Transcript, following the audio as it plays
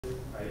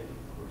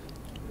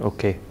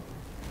Okay.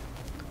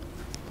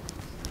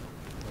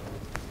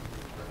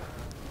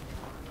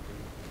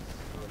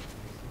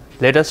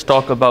 Let us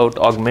talk about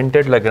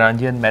augmented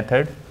Lagrangian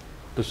method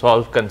to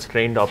solve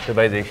constrained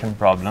optimization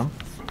problem.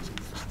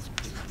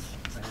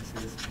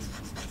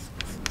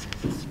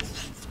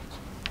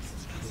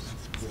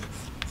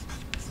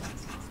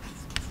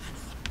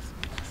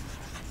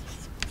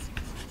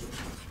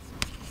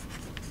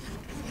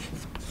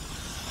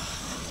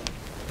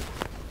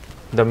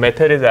 The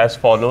method is as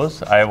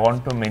follows. I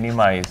want to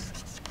minimize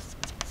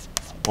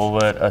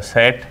over a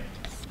set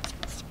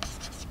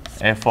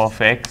f of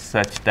x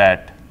such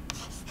that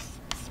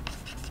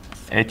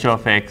h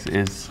of x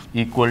is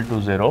equal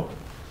to 0.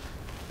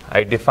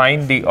 I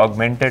define the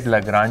augmented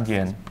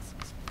Lagrangian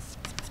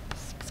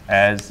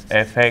as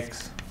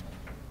fx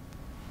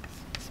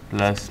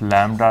plus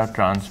lambda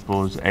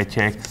transpose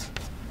hx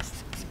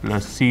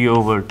plus c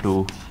over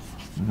 2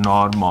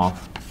 norm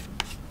of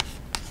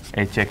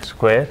hx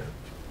square.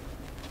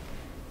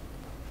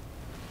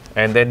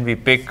 And then we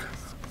pick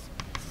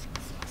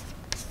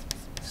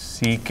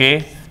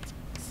ck,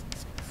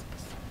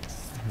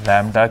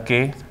 lambda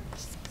k,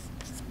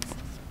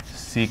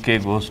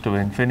 ck goes to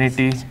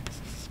infinity,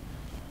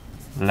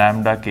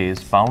 lambda k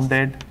is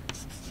bounded,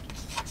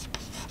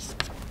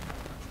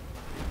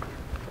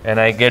 and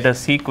I get a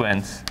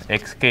sequence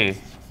xk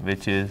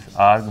which is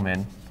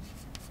argmin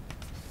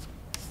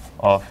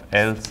of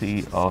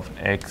LC of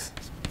x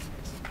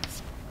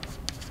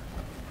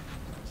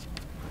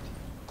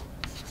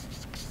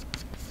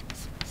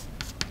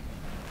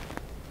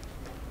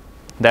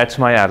That's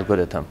my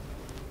algorithm.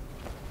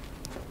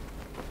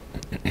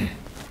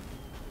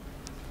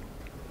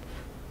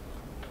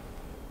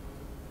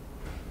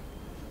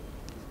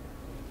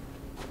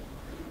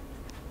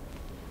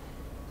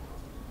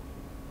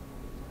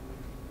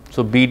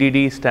 So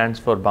BDD stands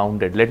for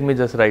bounded. Let me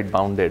just write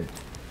bounded.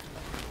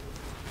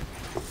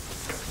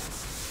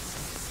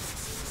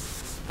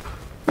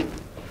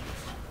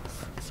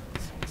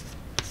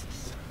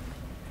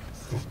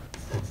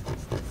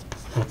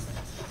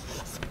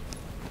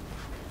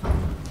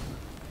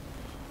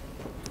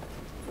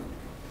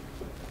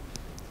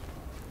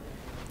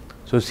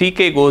 So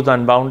ck goes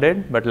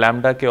unbounded, but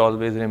lambda k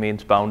always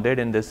remains bounded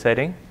in this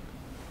setting.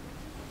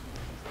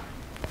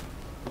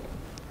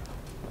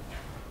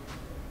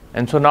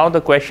 And so now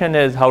the question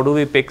is, how do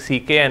we pick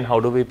ck and how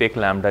do we pick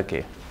lambda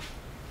k?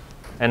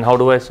 And how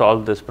do I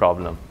solve this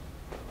problem?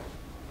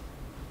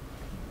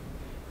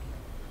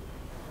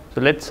 So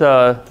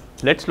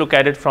let's look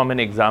at it from an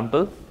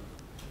example.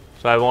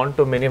 So I want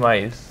to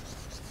minimize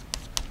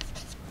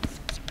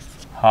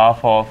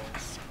half of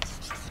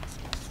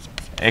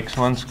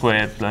x1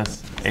 square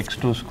plus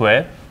x2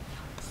 square.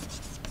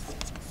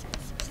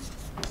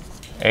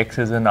 X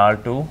is in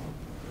R2,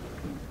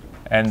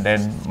 and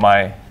then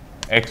my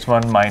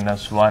x1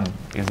 minus 1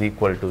 is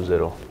equal to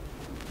 0.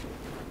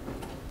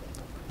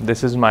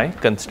 This is my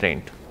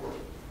constraint.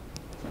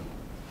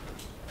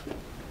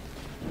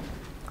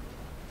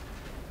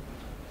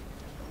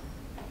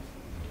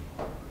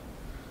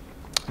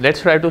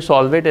 Let's try to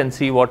solve it and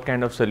see what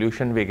kind of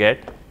solution we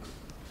get.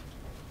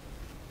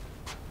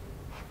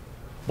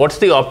 What's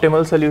the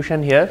optimal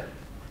solution here?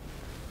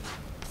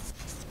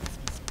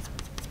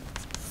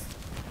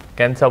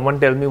 Can someone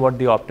tell me what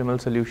the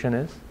optimal solution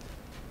is?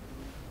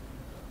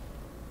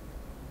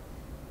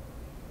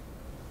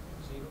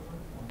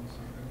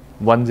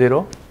 1,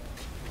 0.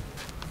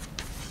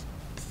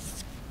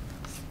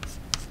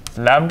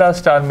 Lambda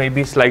star may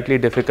be slightly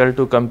difficult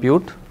to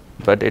compute,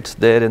 but it's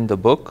there in the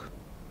book.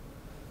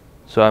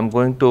 So I'm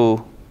going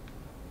to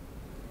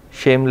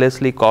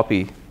shamelessly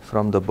copy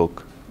from the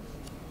book.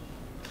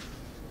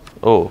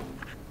 Oh,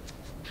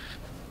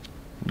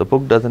 the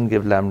book doesn't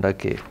give lambda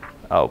k.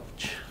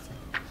 Ouch.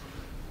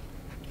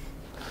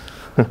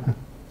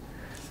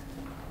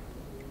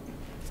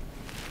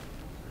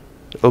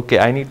 Okay,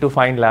 I need to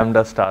find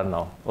lambda star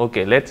now.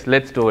 Okay, let's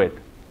do it.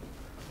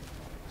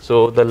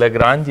 So the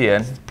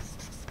Lagrangian,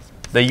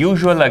 the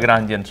usual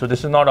Lagrangian. So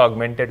this is not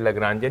augmented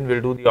Lagrangian.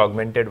 We'll do the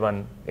augmented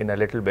one in a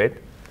little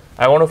bit.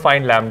 I want to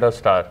find lambda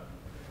star.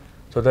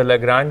 So the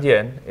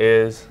Lagrangian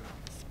is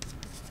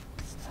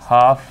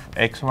half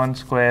x1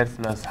 square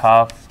plus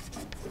half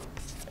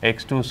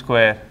x2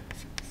 square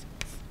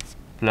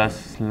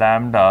plus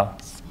lambda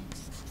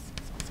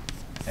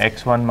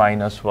x1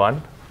 minus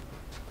 1.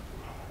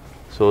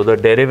 So the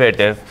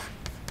derivative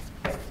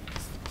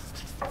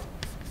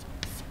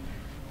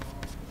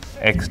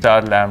x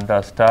star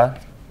lambda star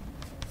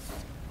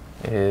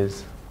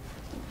is,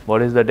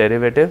 what is the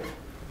derivative?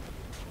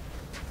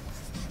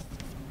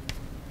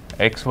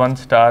 x1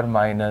 star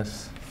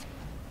minus,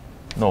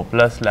 no,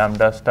 plus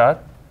lambda star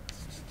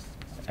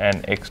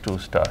and x2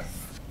 star,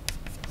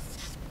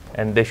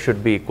 and this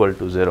should be equal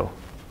to 0.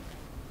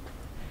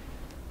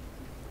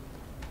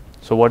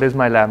 So what is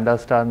my lambda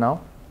star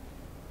now?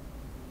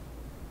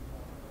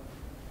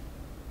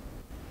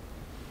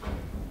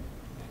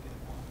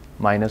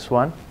 Minus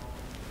 1,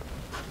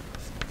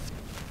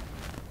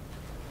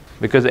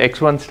 because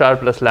x1 star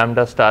plus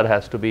lambda star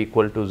has to be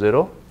equal to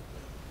 0.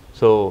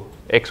 So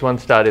x1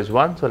 star is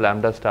 1, so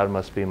lambda star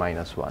must be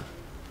minus 1.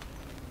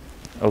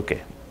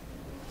 Okay.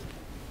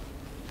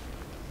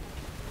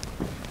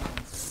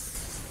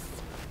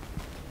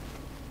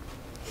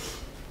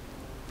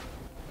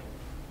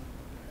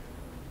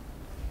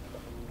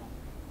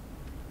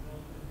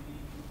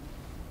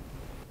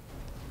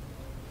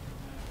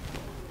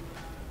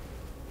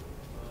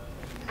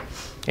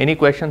 Any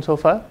questions so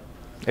far?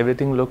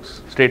 Everything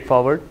looks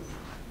straightforward?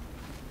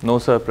 No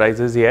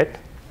surprises yet?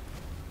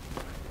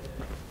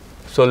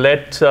 So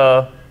let's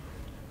do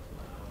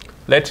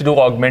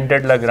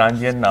augmented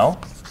Lagrangian now.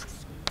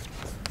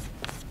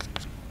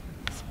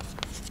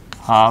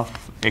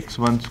 Half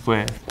x1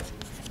 square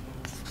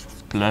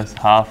plus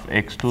half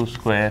x2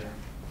 square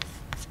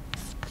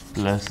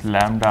plus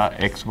lambda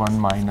x1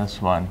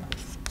 minus 1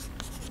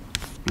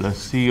 plus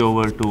c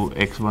over 2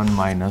 x1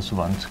 minus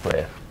 1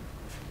 square.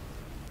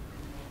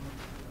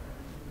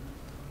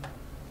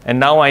 And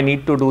now I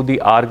need to do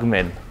the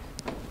argmin.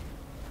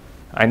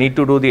 I need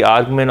to do the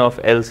argmin of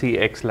LC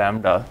x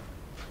lambda.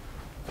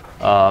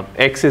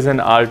 X is in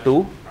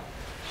R2,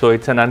 so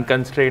it's an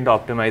unconstrained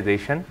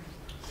optimization.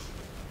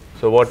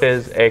 So what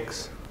is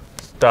x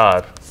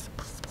star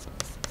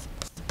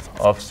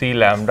of C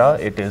lambda?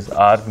 It is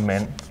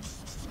argmin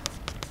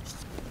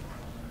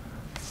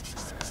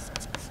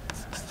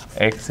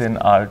x in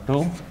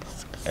R2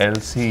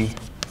 LC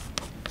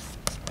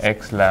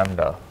x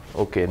lambda.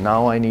 Okay,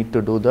 now I need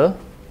to do the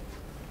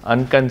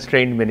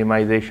unconstrained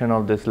minimization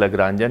of this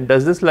Lagrangian.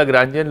 Does this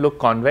Lagrangian look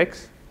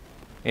convex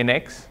in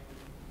X?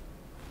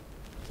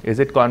 Is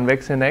it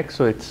convex in X?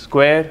 So it's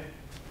square,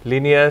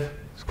 linear,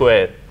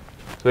 square.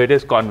 So it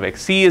is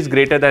convex. C is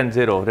greater than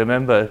 0.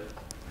 Remember,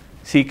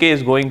 Ck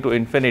is going to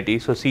infinity,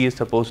 so C is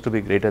supposed to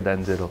be greater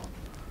than 0.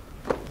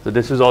 So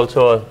this is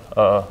also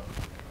a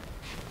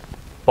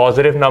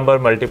positive number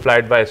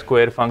multiplied by a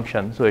square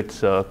function, so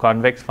it's a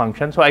convex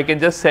function. So I can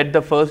just set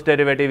the first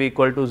derivative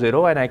equal to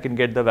 0 and I can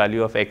get the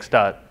value of x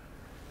star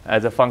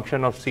as a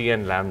function of C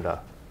and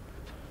lambda.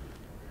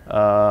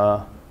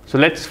 So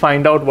let's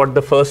find out what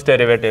the first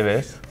derivative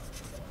is.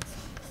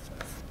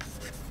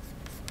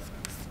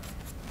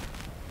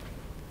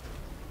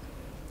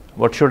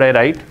 What should I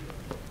write?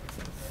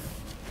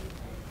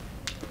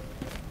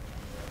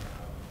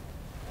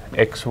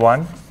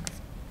 x1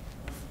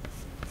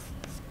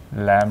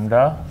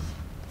 lambda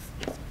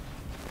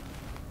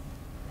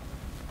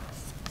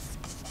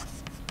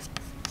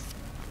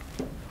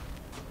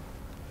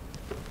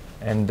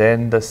and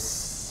then the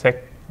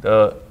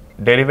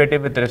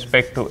derivative with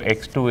respect to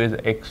x2 is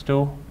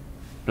x2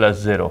 plus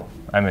 0.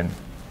 I mean,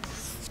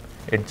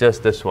 it's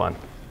just this one.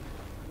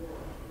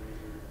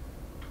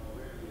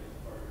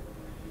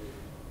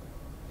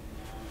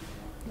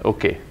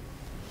 Okay.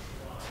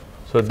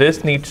 So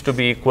this needs to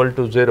be equal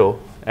to 0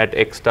 at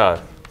x star.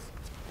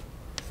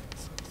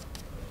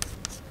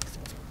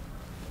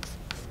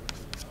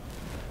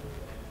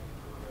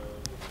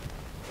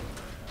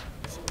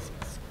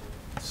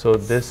 So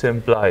this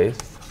implies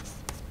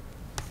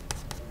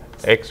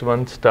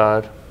x1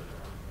 star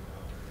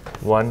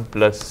 1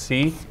 plus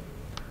c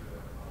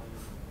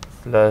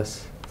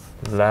plus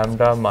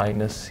lambda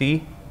minus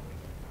c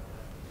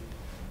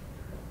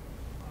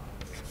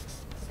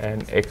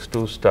and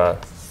x2 star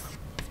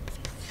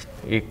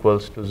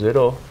equals to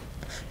 0.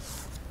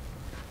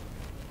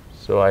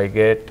 So I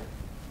get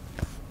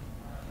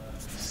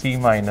c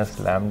minus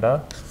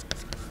lambda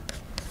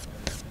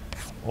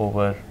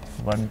over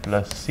 1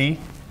 plus c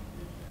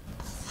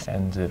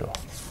and 0.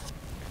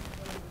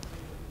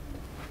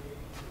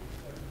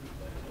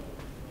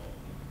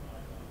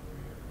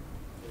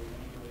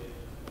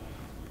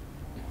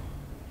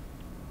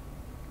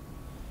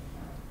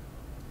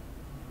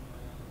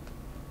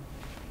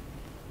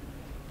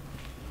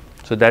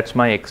 So that's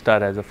my x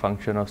star as a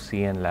function of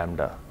C and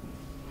lambda.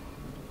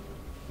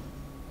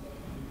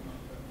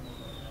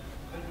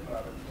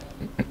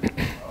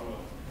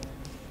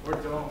 Or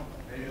don't.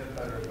 Maybe that's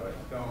better advice.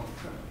 Don't.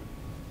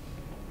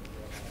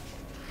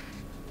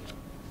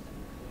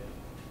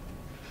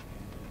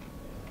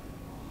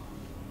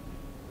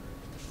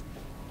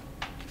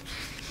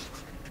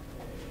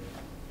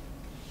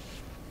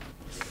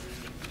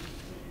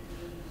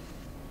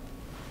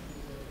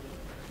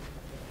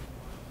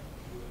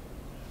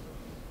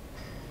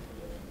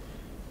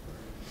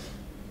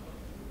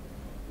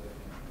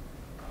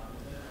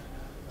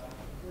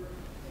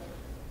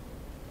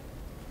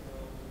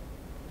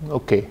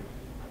 Okay.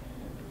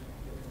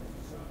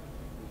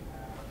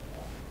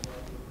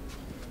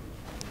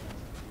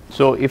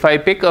 So if I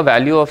pick a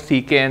value of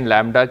Ck and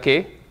lambda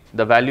k,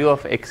 the value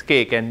of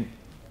xk can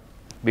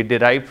be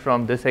derived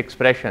from this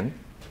expression.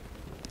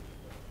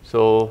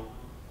 So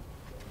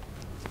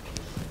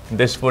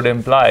this would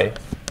imply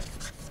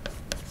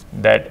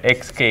that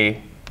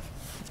xk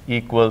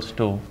equals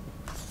to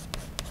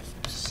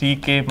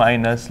Ck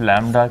minus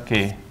lambda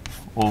k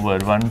over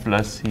 1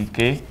 plus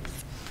Ck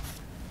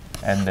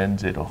and then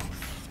 0.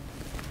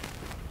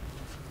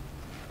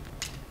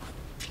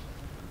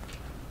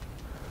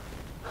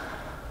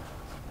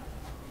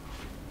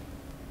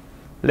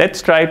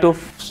 Let's try to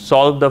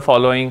solve the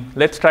following.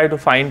 Let's try to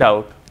find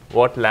out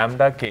what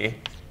lambda k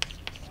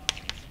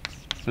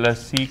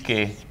plus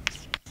ck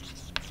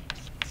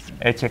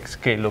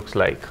hxk looks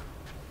like.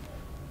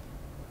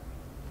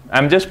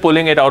 I'm just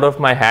pulling it out of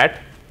my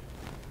hat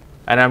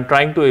and I'm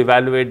trying to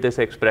evaluate this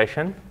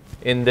expression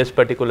in this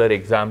particular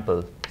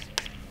example.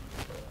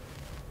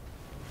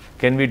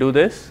 Can we do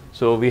this?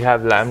 So we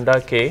have lambda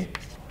k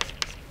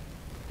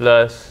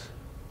plus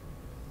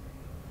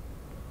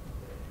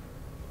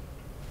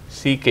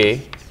ck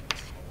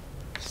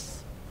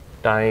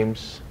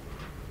times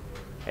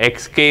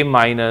xk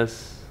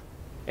minus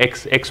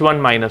x1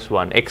 minus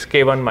 1,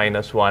 xk1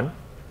 minus 1,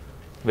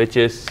 which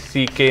is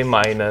ck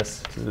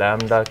minus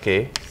lambda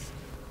k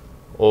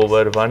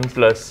over 1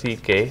 plus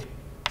ck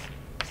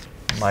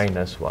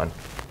minus 1.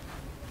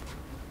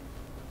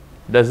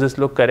 Does this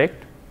look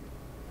correct?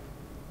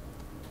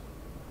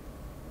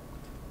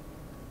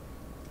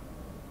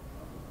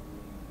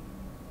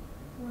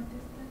 What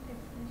is that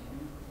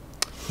expression?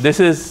 This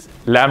is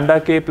lambda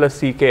k plus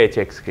ck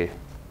hxk.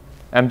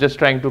 I'm just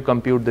trying to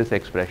compute this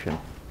expression.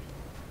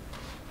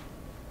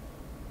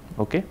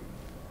 Okay?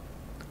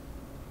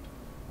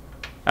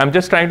 I'm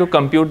just trying to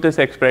compute this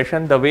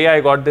expression. The way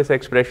I got this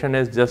expression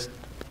is just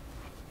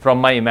from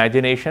my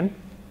imagination.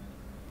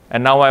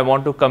 And now I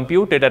want to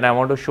compute it and I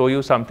want to show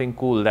you something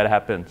cool that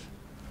happens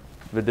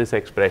with this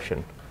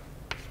expression.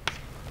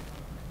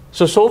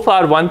 So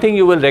far one thing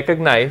you will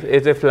recognize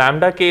is if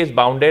lambda k is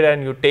bounded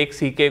and you take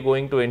ck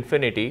going to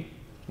infinity,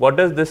 what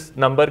does this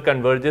number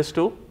converges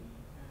to?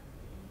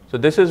 So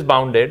this is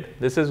bounded,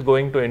 this is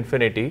going to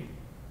infinity,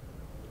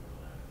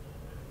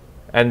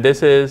 and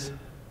this is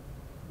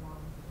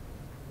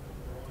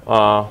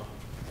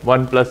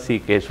 1 plus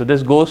ck. So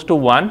this goes to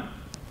 1,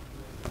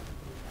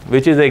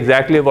 which is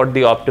exactly what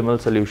the optimal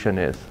solution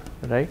is,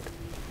 right?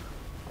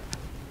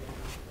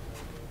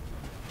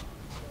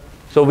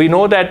 So we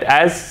know that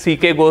as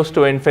ck goes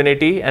to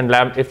infinity and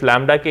if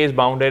lambda k is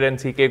bounded and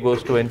ck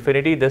goes to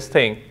infinity, this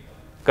thing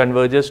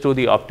converges to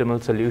the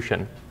optimal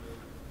solution.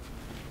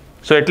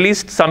 So at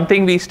least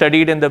something we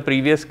studied in the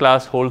previous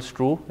class holds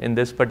true in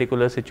this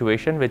particular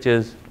situation, which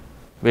is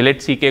we let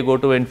ck go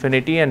to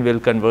infinity and we'll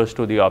converge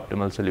to the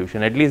optimal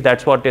solution. At least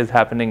that's what is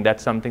happening.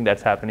 That's something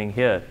that's happening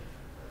here.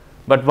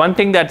 But one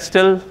thing that's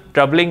still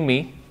troubling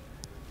me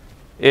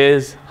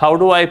is how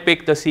do I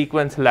pick the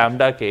sequence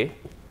lambda k?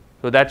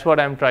 So that's what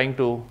I'm trying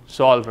to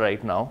solve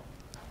right now.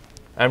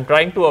 I'm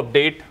trying to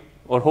update,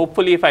 or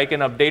hopefully if I can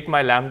update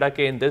my lambda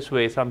k in this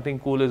way, something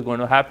cool is going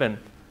to happen.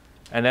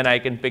 And then I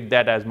can pick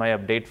that as my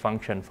update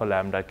function for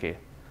lambda k.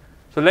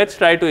 So let's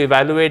try to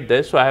evaluate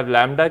this. So I have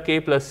lambda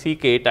k plus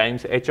ck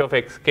times h of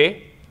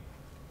xk.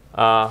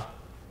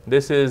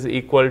 This is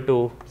equal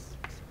to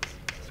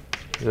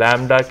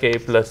lambda k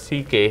plus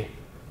ck.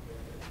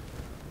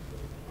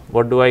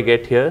 What do I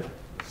get here?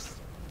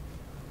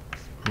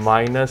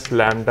 Minus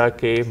lambda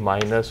k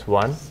minus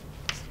 1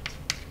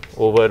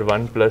 over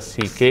 1 plus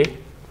ck.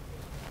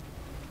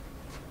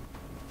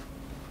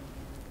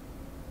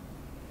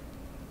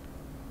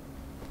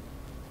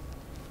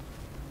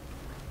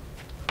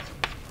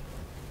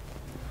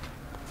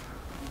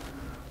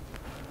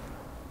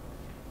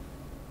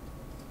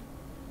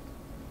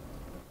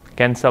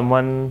 Can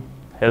someone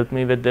help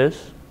me with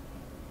this?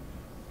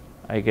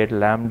 I get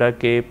lambda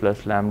k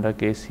plus lambda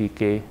k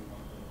ck.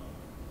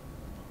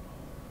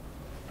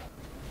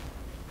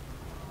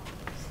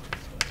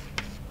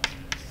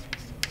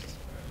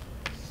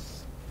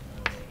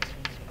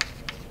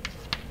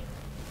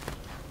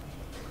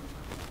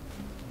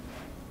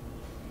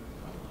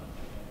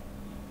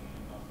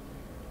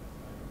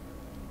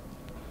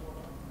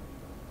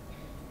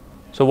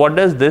 So what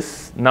does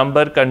this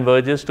number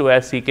converges to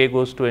as ck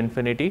goes to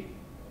infinity?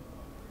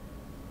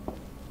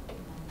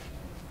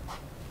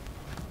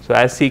 So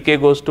as ck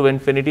goes to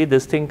infinity,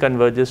 this thing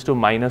converges to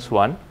minus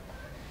 1.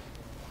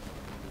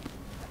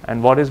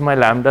 And what is my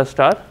lambda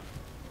star?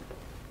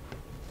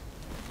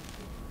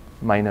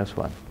 Minus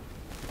 1.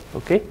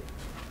 Okay?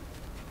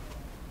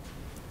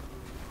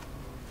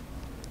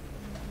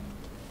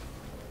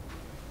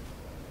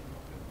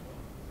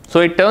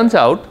 So it turns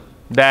out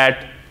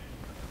that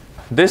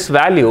this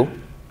value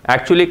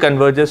actually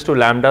converges to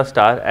lambda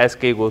star as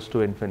k goes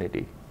to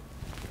infinity.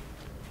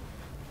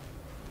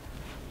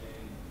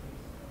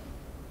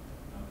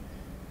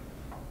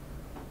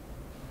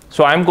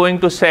 So I'm going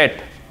to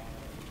set,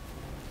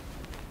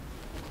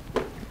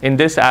 in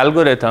this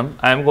algorithm,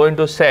 I'm going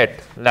to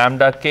set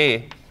lambda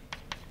k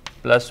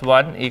plus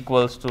 1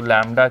 equals to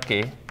lambda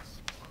k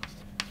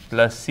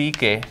plus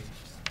ck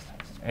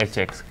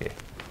hxk.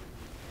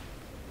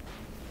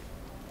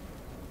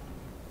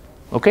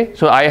 Okay,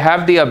 so I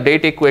have the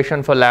update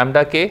equation for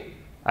lambda k.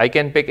 I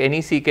can pick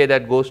any ck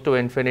that goes to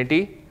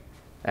infinity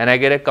and I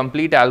get a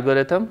complete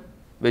algorithm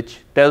which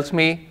tells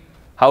me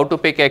how to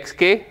pick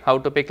xk, how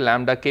to pick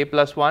lambda k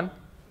plus 1.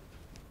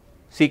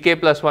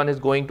 Ck plus 1 is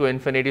going to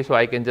infinity, so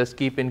I can just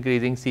keep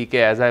increasing ck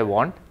as I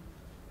want,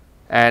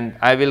 and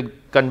I will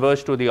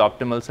converge to the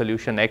optimal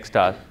solution x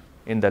star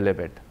in the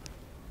limit.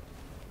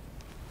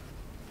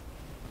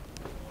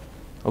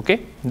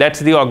 Okay, that's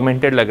the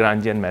augmented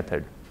Lagrangian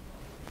method.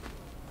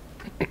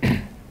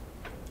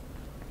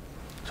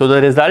 So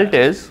the result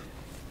is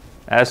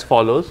as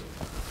follows.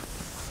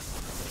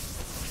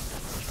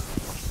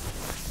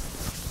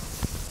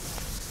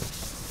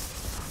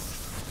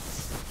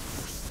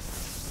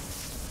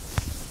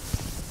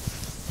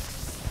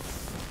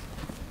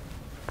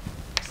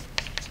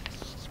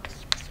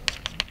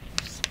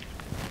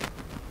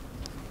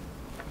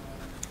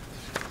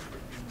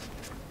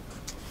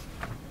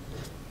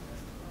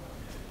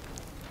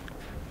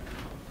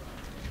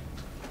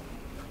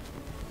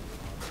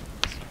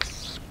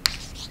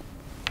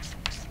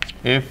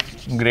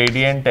 If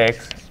gradient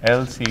x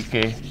L C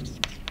k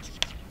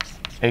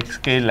x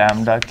k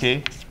lambda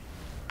k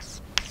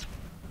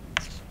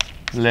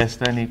less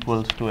than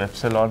equals to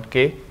epsilon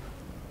k,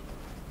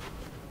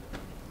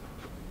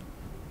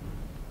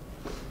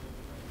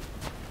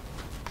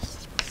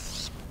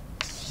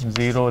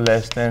 zero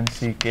less than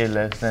ck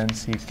less than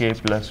ck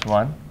plus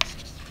 1,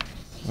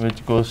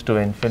 which goes to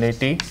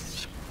infinity,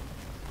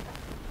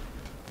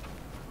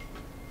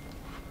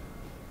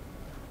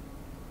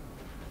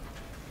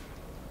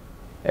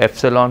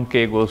 epsilon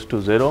k goes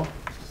to 0,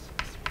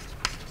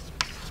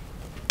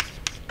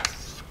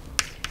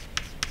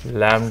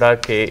 lambda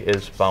k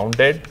is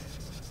bounded,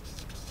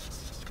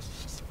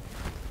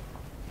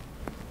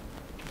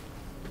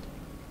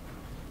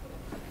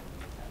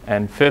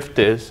 and fifth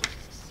is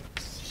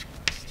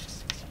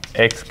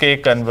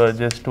xk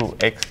converges to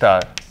x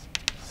star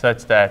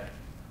such that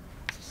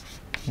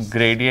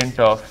gradient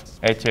of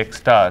hx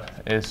star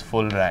is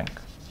full rank.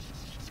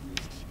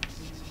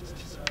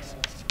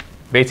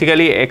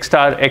 Basically,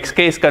 xk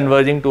is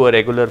converging to a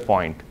regular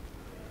point.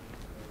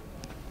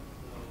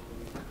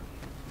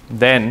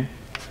 Then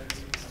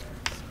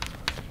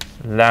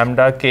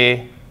lambda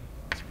k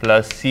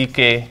plus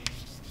ck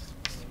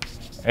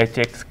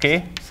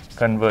hxk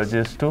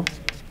converges to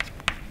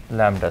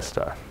lambda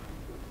star,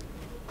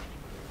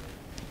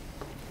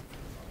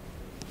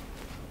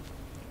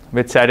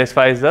 which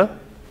satisfies the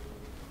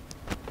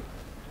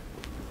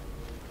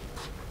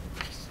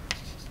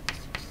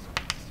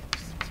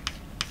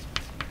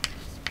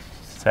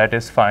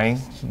satisfying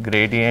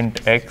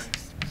gradient x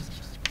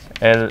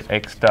L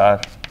x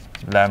star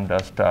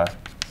lambda star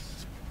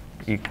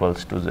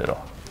equals to 0.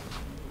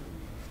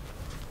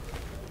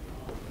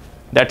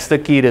 That's the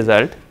key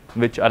result,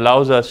 which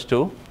allows us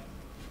to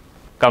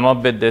come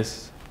up with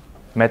this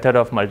method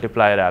of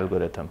multiplier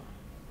algorithm.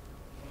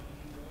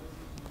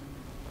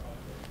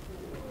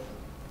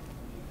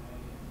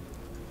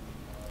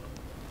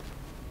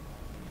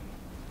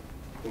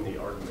 In the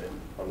argument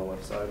on the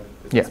left side,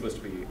 is Yeah. it supposed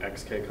to be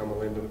xk comma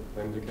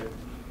lambda k,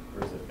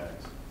 or is it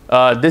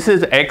x? This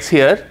is x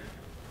here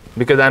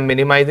because I'm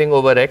minimizing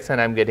over x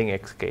and I'm getting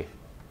xk.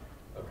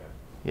 Okay.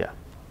 Yeah.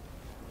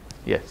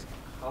 Yes.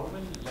 How will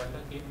lambda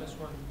k plus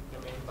 1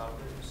 remain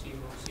bounded if ck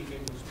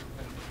goes to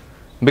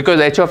infinity? Because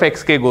h of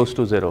xk goes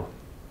to 0.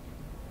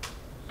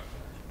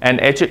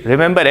 And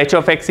remember, h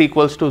of x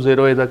equals to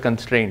 0 is a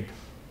constraint,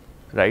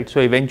 right? So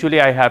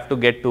eventually I have to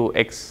get to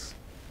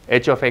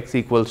h of x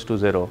equals to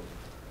 0.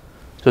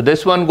 So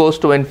this one goes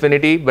to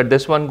infinity, but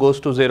this one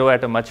goes to 0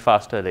 at a much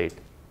faster rate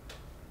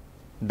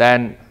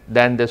than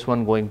this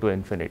one going to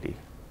infinity.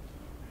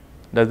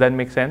 Does that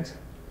make sense?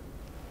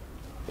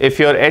 If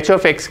your h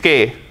of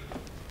xk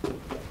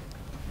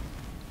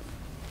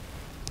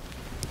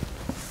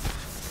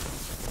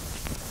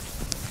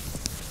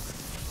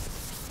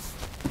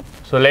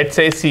so let's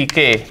say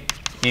ck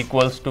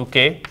equals to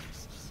k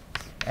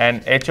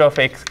and h of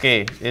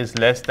xk is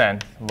less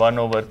than 1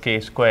 over k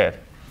square,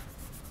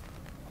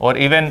 or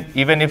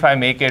even if I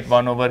make it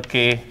 1 over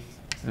k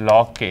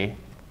log k,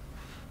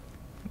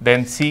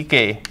 then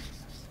ck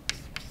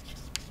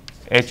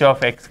h of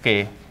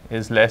xk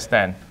is less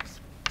than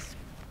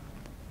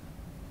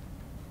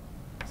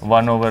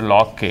 1 over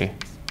log k,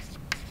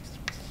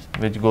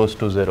 which goes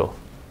to 0,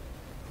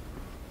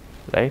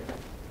 right?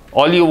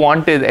 All you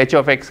want is h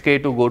of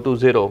xk to go to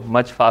 0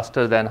 much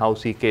faster than how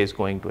ck is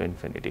going to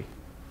infinity.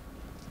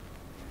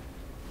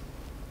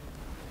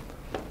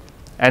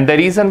 And the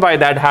reason why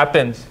that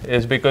happens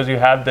is because you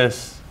have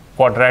this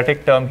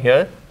quadratic term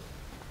here.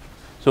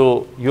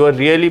 So you are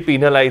really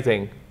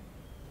penalizing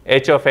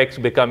h of x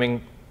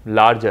becoming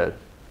larger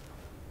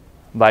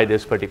by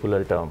this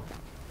particular term.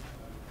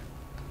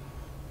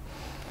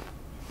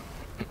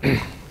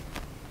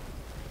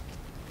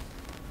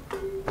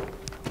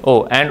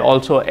 Oh, and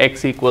also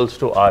x equals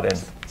to Rn.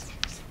 So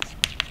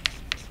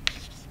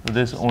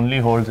this only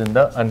holds in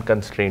the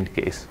unconstrained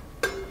case.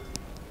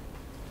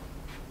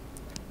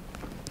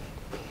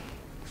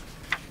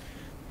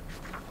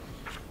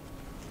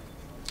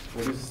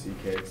 What is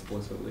ck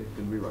explicitly?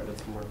 Did we write it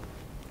somewhere?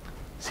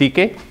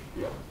 Ck?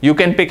 Yeah. You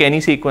can pick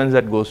any sequence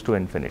that goes to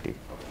infinity.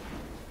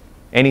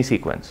 Any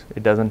sequence.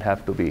 It doesn't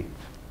have to be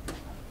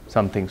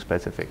something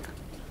specific.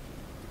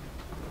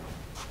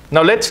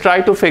 Now let's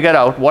try to figure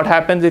out what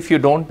happens if you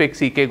don't pick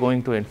ck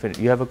going to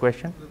infinity. You have a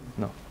question?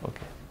 No?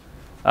 Okay.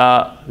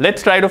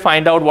 Let's try to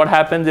find out what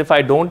happens if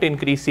I don't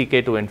increase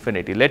ck to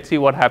infinity. Let's see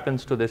what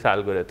happens to this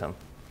algorithm.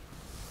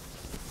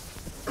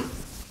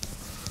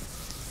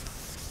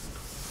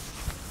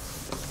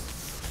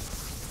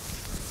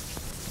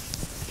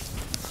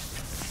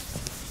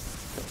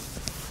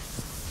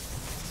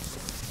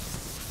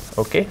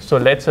 Okay, so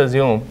let's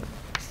assume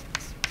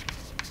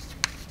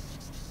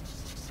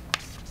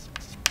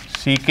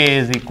Ck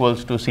is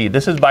equals to C.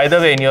 This is, by the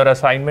way, in your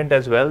assignment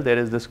as well, there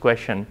is this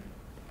question.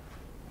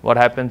 What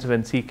happens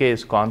when Ck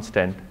is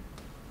constant?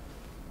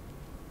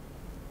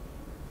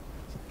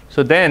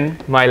 So then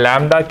my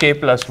lambda k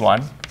plus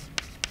 1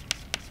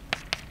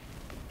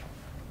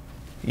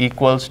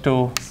 equals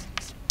to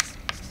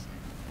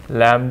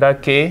lambda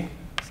k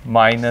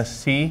minus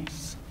C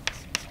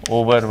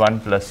over 1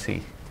 plus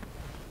C.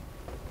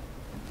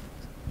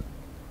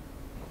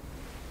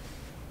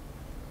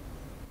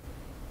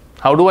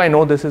 How do I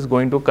know this is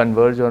going to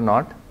converge or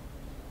not?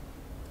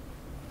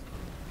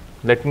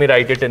 Let me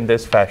write it in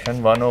this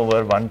fashion: 1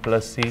 over 1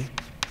 plus C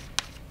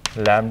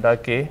lambda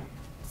k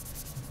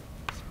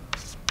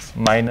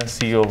minus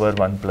C over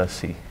 1 plus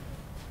C.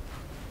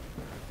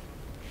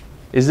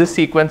 Is this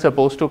sequence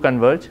supposed to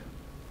converge?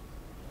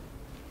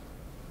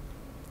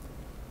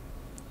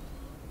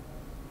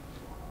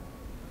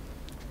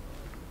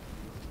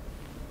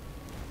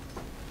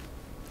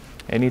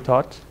 Any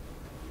thoughts?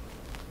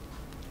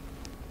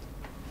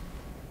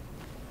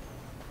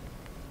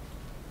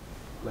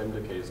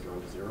 Lambda k is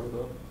going to 0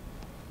 though?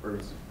 Or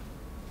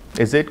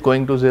Is it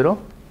going to 0?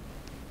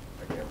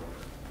 I can't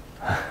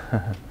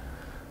remember.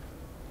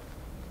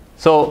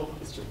 So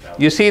It's just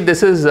you see,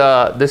 this is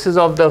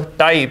of the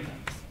type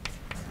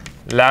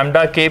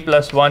lambda k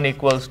plus 1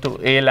 equals to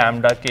a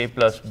lambda k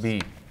plus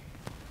b.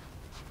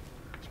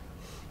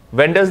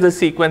 When does the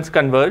sequence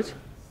converge?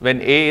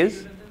 When a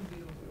is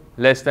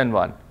less than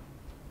 1.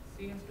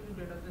 C has to be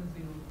greater than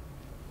 0.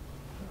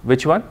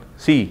 Which one?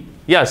 C.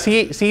 Yeah,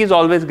 C is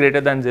always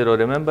greater than 0.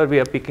 Remember, we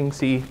are picking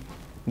C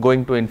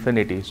going to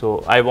infinity.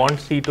 So I want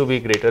C to be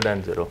greater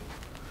than 0.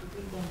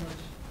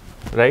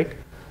 Right?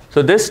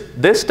 So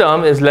this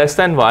term is less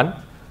than 1.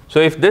 So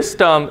if this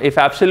term, if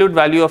absolute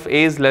value of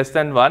A is less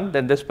than 1,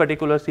 then this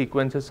particular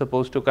sequence is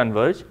supposed to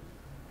converge.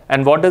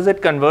 And what does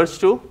it converge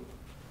to?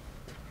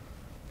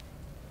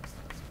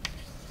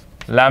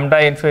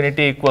 Lambda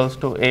infinity equals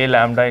to A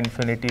lambda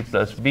infinity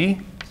plus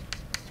B.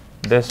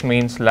 This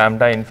means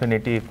lambda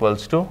infinity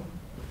equals to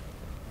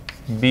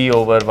B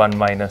over 1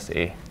 minus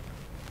A.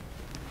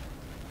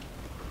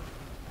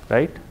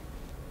 Right?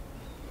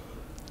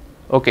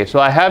 Okay, so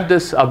I have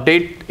this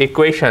update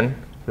equation,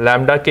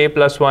 lambda k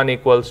plus 1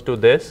 equals to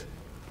this.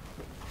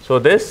 So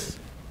this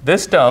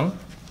term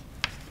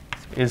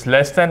is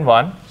less than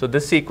 1. So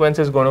this sequence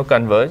is going to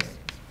converge.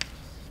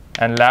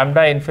 And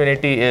lambda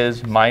infinity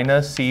is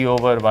minus C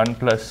over 1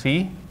 plus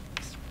C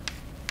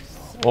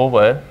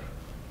over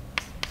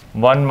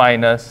 1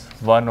 minus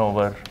 1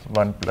 over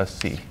 1 plus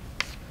C.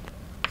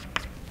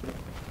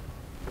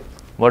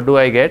 What do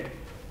I get?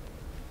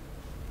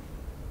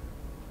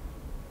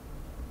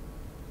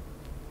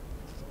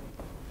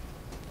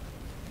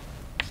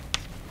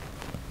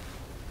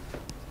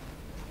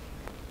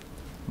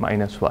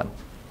 Minus 1,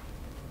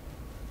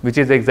 which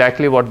is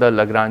exactly what the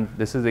Lagrange,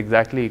 this is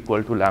exactly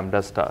equal to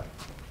lambda star.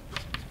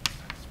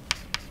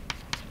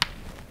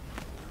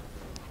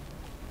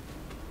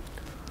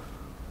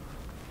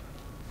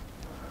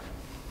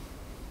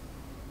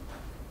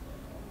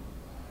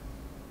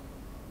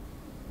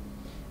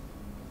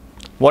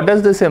 What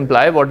does this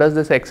imply? What does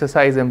this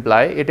exercise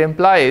imply? It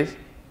implies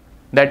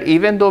that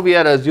even though we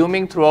are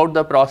assuming throughout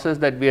the process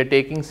that we are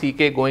taking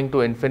Ck going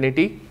to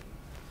infinity,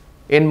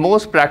 in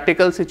most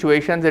practical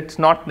situations it's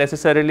not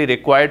necessarily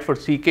required for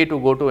Ck to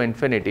go to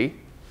infinity,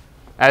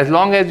 as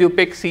long as you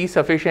pick C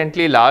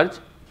sufficiently large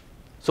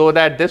so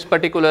that this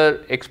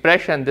particular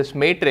expression, this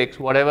matrix,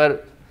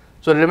 whatever.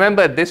 So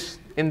remember, this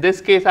in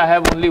this case I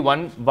have only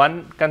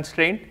one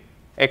constraint,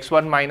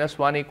 x1 minus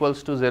 1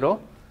 equals to 0.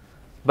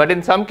 But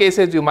in some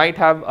cases you might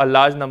have a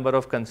large number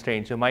of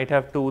constraints. You might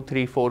have 2,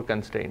 3, 4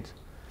 constraints.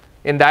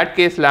 In that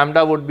case,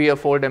 lambda would be a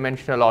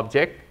 4-dimensional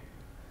object,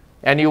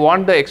 and you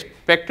want the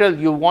spectral,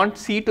 you want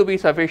C to be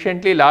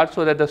sufficiently large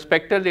so that the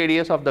spectral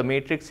radius of the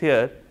matrix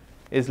here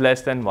is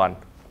less than 1.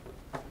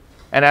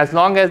 And as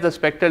long as the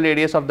spectral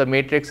radius of the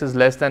matrix is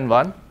less than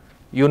 1,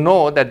 you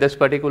know that this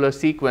particular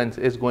sequence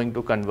is going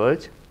to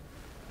converge,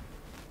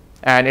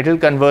 and it will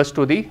converge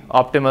to the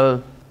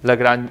optimal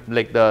Lagrange,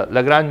 like the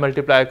Lagrange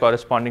multiplier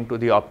corresponding to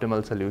the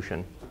optimal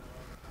solution.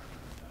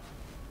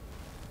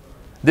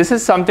 This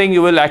is something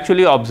you will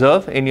actually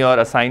observe in your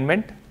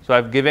assignment. So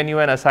I've given you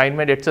an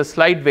assignment. It's a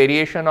slight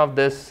variation of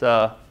this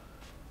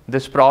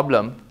this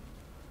problem.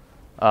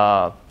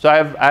 So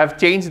I have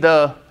changed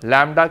the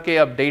lambda k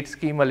update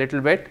scheme a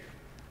little bit.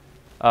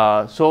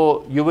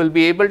 So you will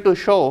be able to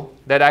show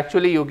that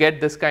actually you get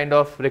this kind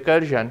of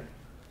recursion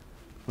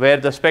where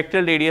the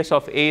spectral radius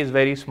of A is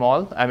very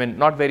small. I mean,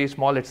 not very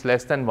small, it's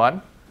less than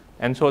 1.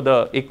 And so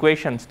the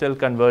equation still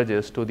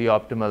converges to the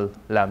optimal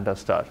lambda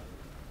star.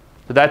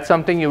 So that's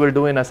something you will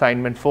do in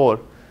assignment 4.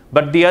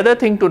 But the other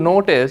thing to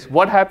note is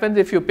what happens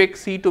if you pick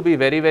C to be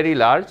very, very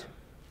large.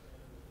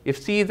 If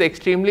C is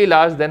extremely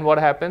large, then what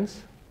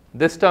happens?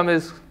 This term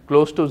is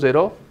close to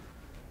 0,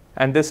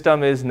 and this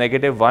term is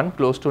 -1,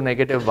 close to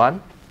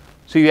 -1.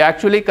 So you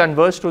actually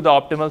converge to the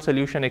optimal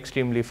solution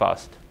extremely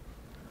fast.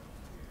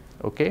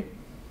 Okay.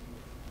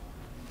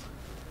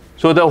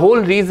 So the whole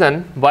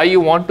reason why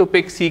you want to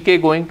pick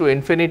Ck going to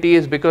infinity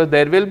is because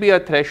there will be a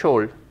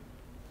threshold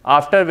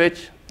after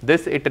which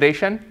this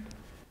iteration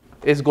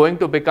is going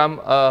to become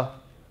a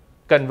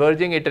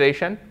converging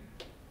iteration,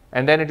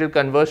 and then it will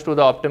converge to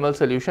the optimal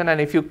solution. And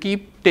if you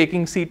keep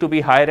taking C to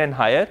be higher and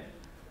higher,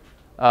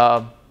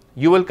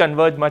 you will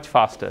converge much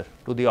faster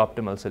to the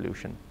optimal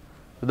solution.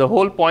 So the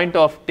whole point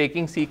of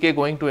taking Ck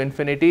going to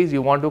infinity is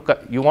you want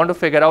to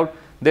figure out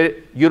that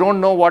you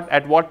don't know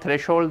at what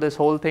threshold this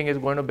whole thing is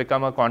going to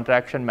become a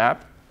contraction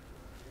map,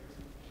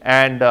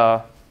 and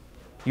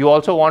you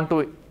also want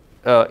to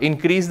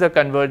increase the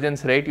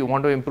convergence rate. You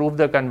want to improve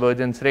the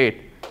convergence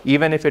rate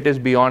even if it is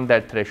beyond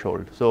that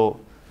threshold. So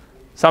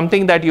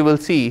something that you will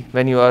see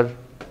when you are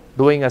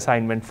doing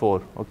assignment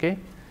 4. Okay,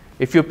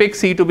 if you pick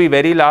C to be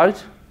very large,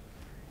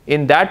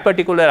 in that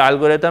particular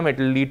algorithm it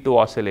will lead to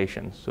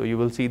oscillations. So you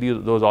will see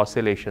those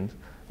oscillations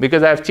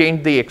because I have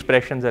changed the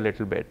expressions a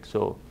little bit.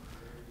 So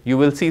you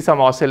will see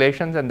some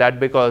oscillations, and that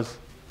because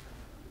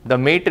the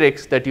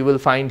matrix that you will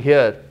find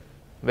here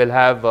will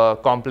have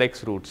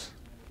complex roots.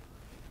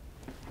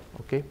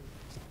 Okay,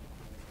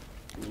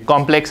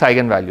 complex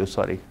eigenvalues,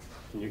 sorry.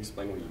 Can you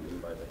explain what you mean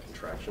by the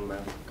contraction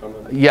map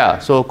coming? Yeah,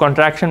 so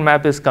contraction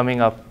map is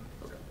coming up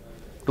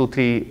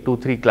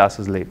 2-3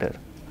 classes later.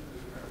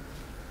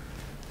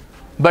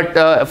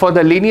 But for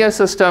the linear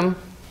system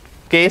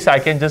case, I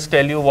can just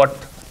tell you what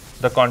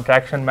the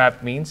contraction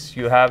map means.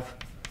 You have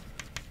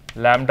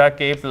lambda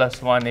k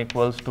plus 1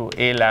 equals to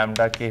a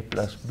lambda k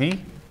plus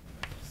b.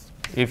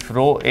 If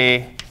rho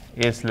a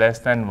is less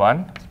than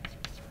 1,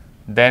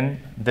 then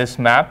this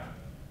map,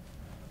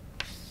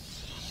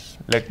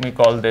 let me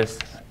call this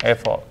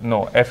f,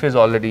 no, f is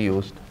already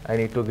used. I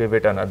need to give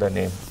it another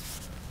name.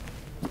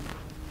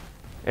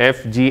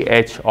 F, G,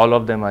 H, all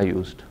of them are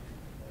used.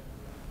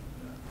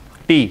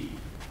 T,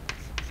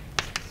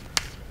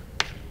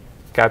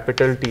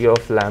 capital T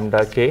of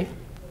lambda k,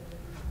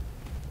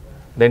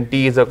 then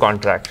T is a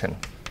contraction.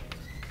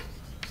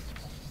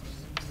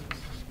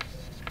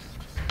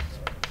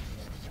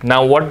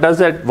 Now what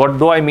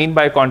do I mean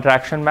by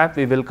contraction map?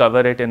 We will cover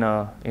it in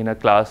a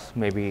class,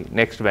 maybe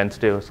next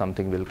Wednesday or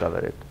something we'll cover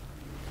it.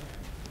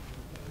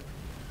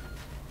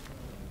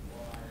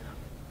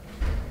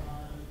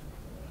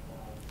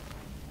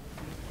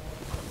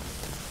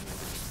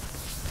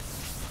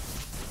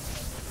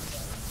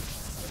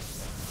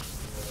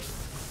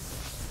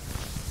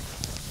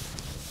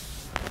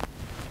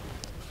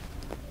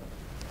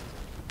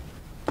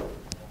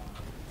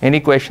 Any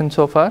questions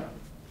so far?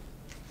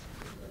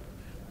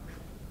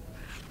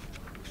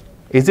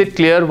 Is it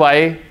clear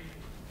why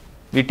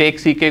we take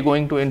Ck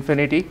going to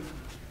infinity?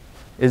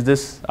 Is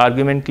this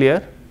argument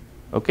clear?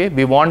 Okay,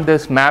 we want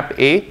this map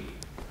A.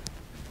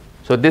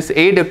 So this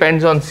A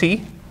depends on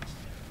C,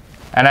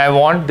 and I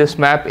want this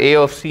map A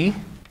of C.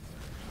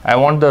 I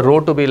want the rho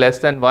to be less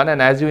than 1,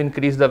 and as you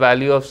increase the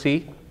value of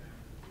C,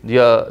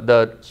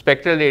 the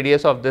spectral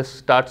radius of this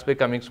starts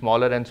becoming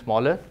smaller and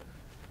smaller,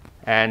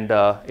 and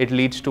it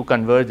leads to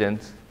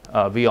convergence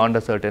beyond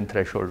a certain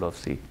threshold of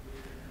C.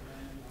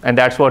 And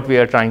that's what we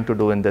are trying to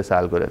do in this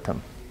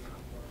algorithm.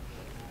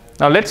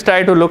 Now let's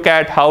try to look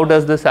at how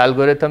does this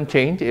algorithm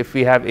change if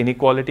we have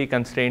inequality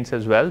constraints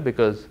as well,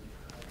 because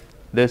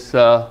this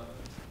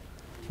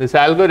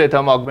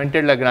algorithm,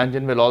 augmented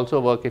Lagrangian, will also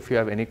work if you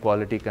have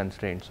inequality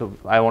constraints. So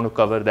I want to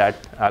cover that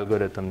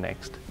algorithm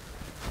next.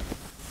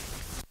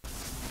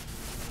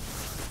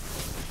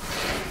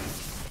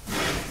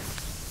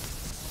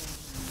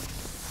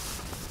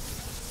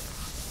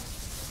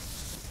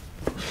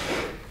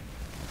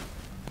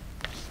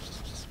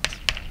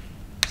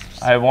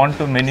 I want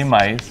to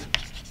minimize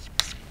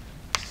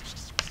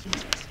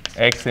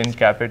x in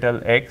capital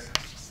X,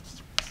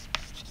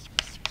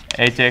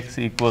 hx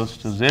equals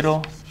to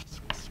 0,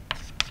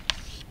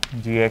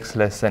 gx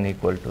less than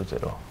equal to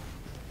 0.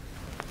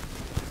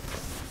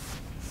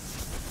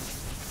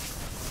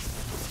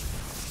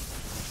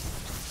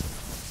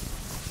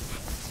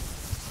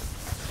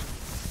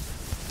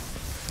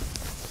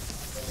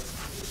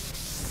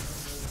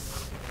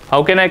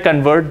 How can I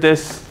convert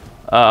this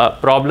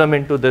problem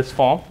into this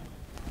form?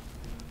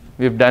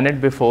 We've done it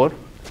before.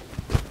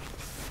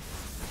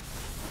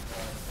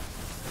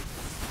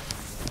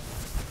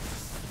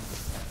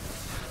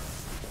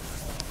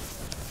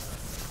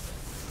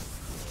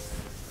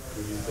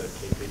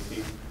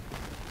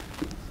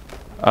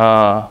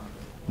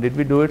 Did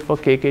we do it for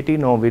KKT?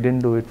 No, we didn't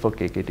do it for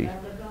KKT.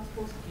 Lambda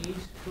transpose H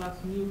plus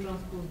mu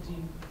transpose G.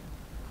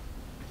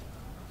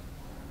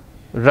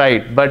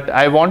 Right, but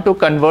I want to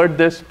convert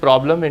this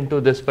problem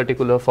into this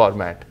particular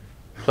format.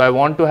 So I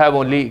want to have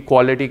only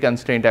equality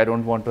constraint. I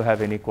don't want to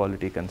have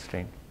inequality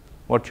constraint.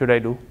 What should I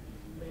do?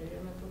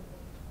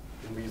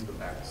 Can we use the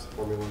max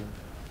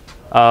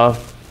formula?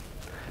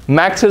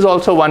 Max is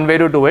also one way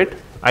to do it.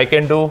 I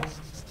can do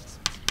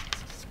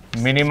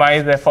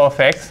minimize f of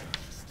x,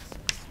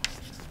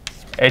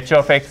 h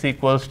of x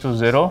equals to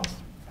 0,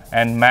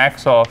 and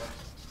max of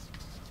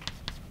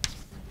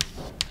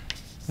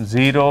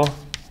 0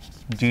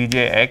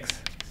 gjx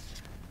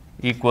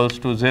equals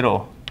to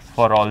 0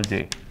 for all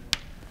j.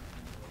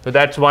 So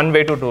that's one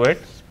way to do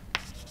it.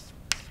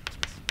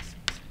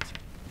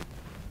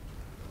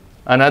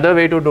 Another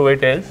way to do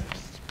it is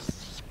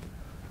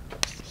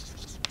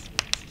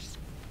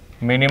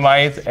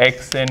minimize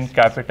x in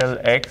capital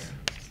X,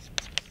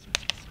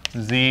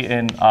 z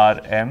in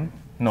Rm.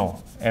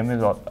 No, m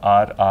is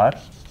R.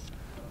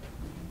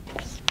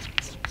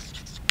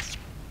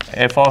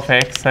 F of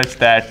x such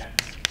that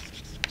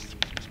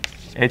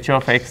h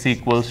of x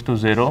equals to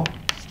 0.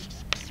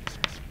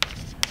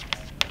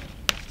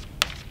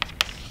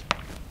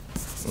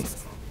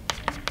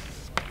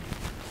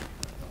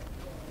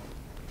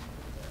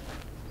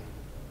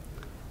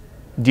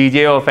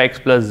 Gj of x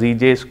plus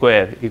zj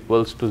square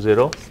equals to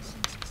 0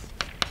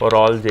 for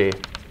all j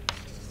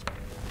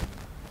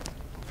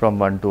from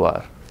 1 to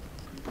r.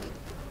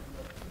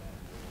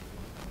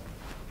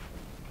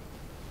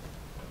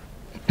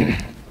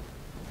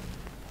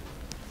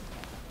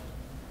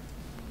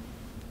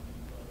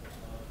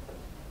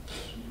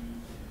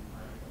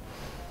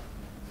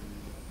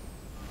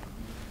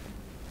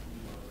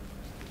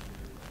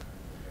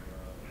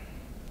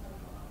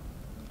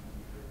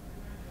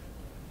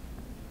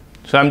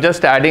 So I'm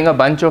just adding a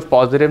bunch of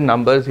positive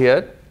numbers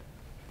here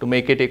to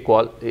make it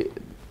equal,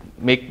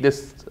 make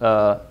this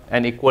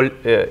an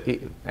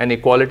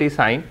equality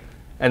sign,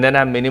 and then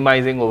I'm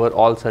minimizing over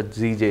all such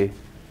zj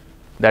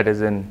that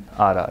is in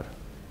RR.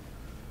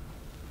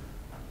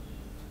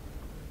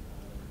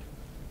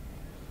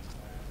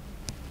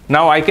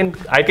 Now I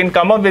can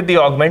come up with the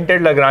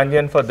augmented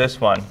Lagrangian for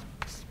this one.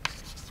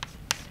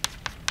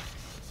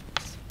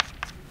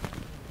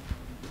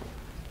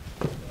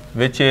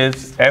 Which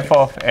is f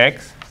of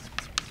x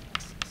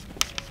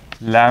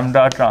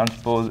lambda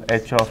transpose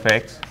h of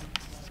x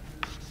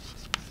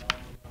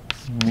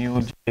mu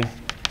j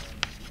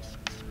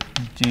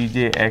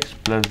gj x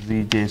plus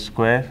vj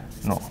square.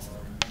 No.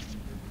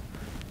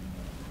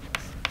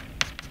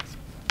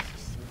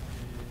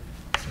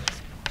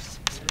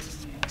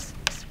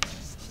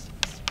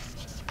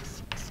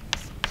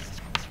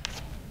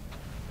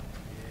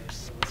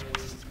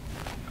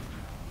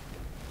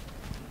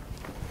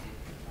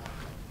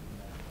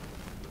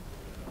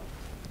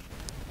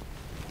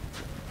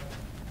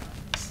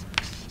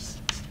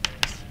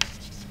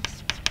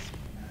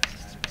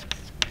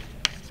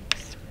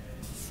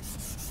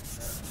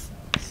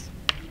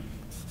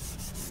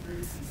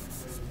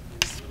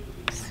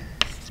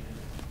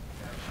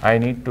 I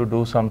need to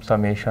do some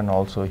summation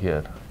also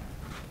here.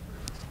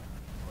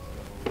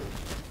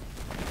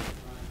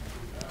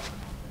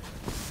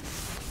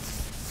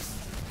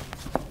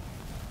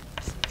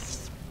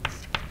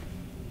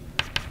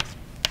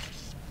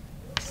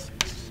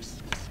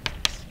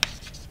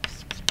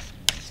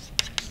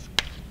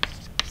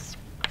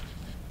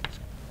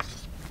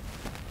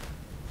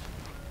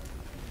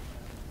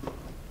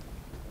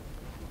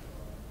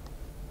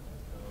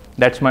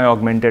 That's my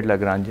augmented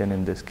Lagrangian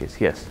in this case,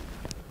 yes.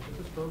 This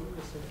is probably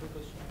a simple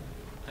question.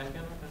 I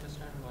cannot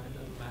understand why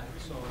the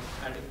max of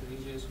adding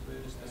vj square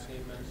is the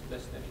same as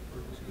less than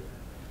equal to 0.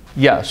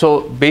 Yeah,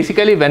 so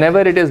basically whenever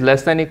it is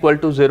less than equal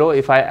to 0,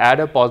 if I add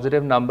a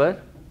positive number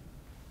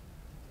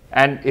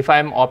and if I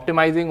am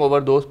optimizing over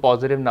those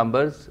positive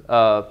numbers,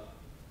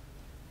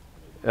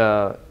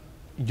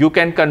 you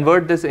can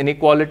convert this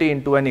inequality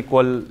into an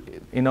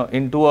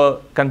into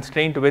a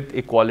constraint with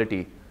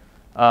equality.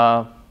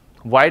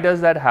 Why does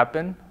that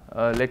happen?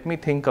 Let me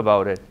think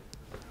about it.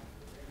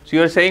 So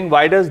you're saying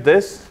why does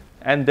this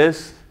and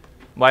this,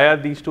 why are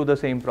these two the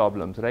same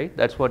problems, right?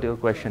 That's what your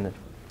question is.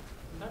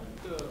 Not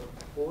the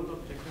whole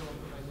objective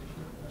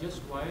optimization,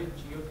 just why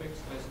g of x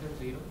less than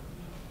 0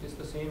 is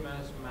the same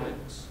as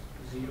max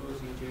 0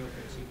 zj of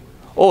x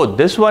equal. Oh,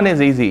 this one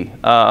is easy.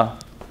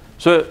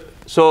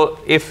 So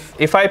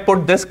if I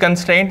put this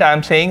constraint,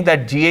 I'm saying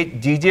that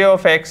gj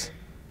of x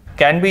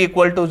can be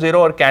equal to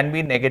 0 or can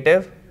be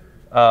negative.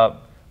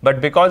 But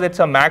because it's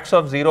a max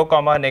of 0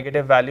 comma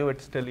negative value,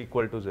 it's still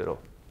equal to 0.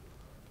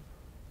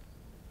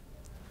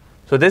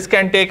 So this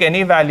can take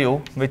any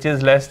value which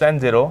is less than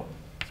 0,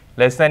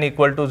 less than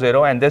equal to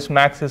 0, and this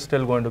max is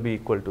still going to be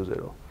equal to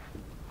 0.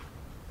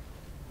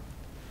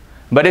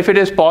 But if it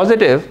is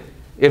positive,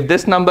 if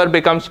this number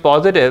becomes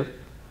positive,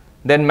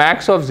 then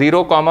max of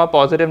 0 comma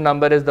positive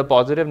number is the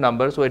positive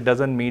number, so it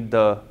doesn't meet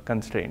the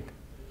constraint,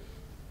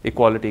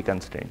 equality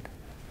constraint.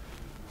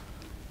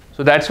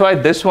 So that's why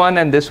this one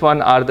and this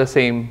one are the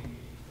same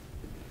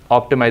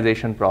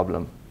optimization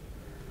problem.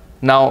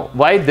 Now,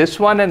 why this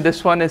one and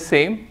this one is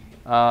same?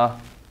 I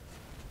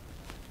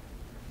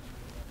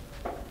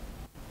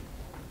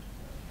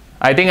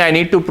think I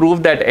need to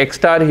prove that x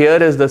star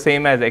here is the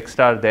same as x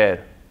star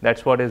there.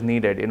 That's what is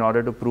needed in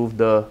order to prove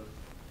the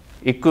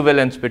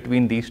equivalence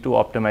between these two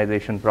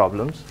optimization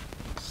problems.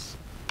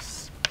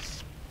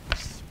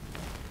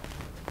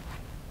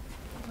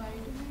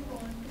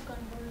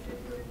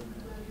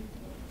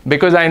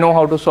 Because I know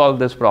how to solve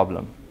this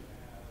problem.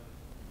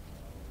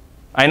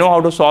 I know how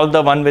to solve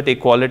the one with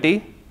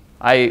equality.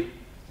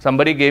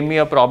 Somebody gave me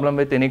a problem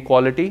with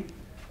inequality,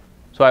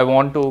 so I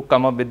want to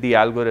come up with the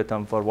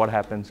algorithm for what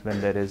happens when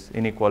there is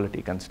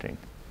inequality constraint.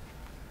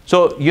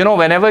 So, you know,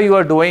 whenever you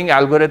are doing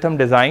algorithm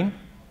design,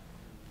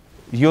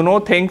 you know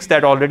things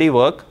that already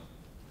work.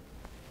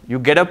 You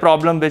get a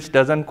problem which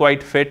doesn't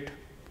quite fit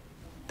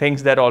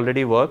things that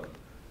already work,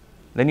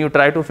 then you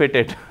try to fit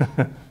it.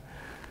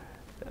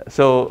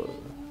 So,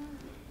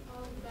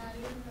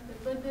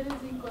 But there is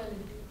equality.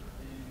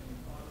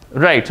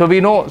 right, so we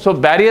know, so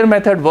barrier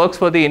method works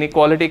for the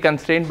inequality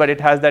constraint, but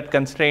it has that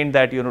constraint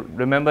that, you know,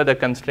 remember the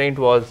constraint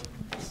was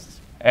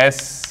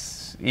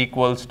S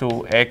equals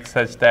to X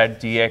such that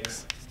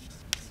Gx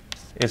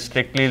is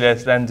strictly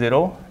less than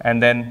 0,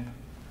 and then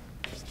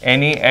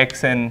any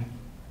X in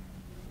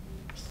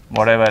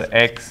whatever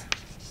X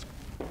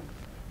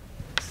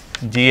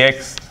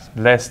Gx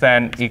less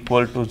than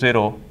equal to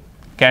 0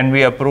 can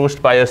be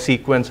approached by a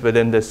sequence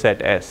within this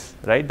set S,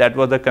 right? That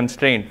was the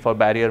constraint for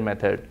barrier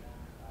method.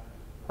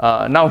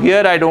 Now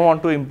here I don't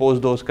want to impose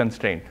those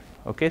constraints.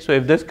 Okay, so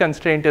if this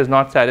constraint is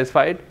not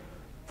satisfied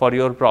for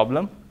your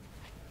problem,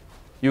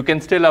 you can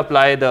still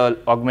apply the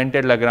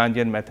augmented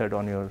Lagrangian method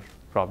on your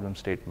problem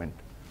statement.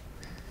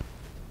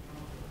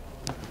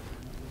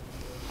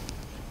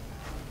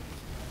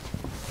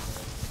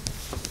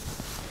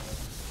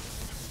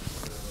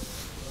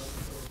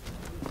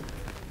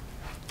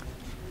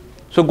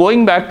 So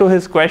going back to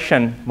his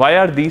question, why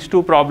are these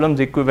two problems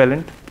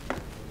equivalent?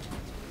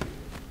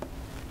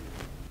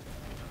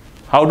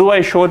 How do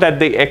I show that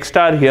the X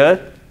star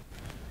here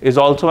is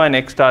also an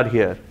X star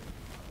here,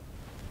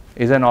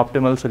 is an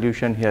optimal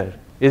solution here?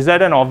 Is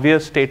that an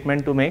obvious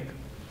statement to make?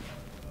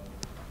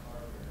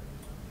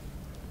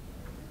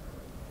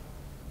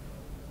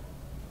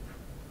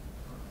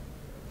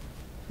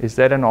 Is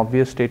that an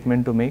obvious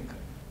statement to make?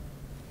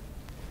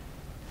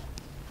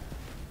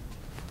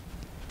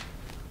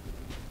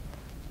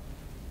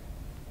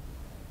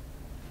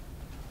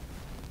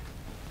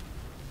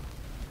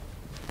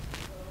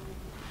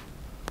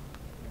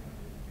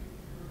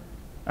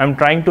 I'm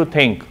trying to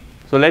think.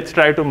 So let's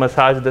try to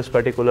massage this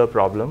particular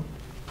problem.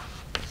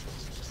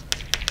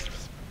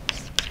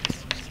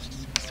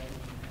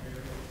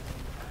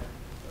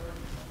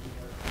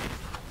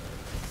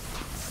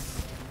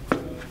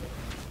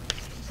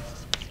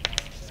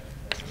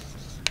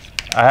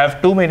 I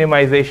have two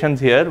minimizations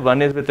here.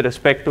 One is with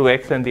respect to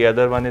X and the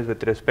other one is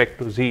with respect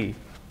to Z.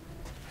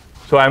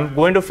 So I'm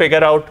going to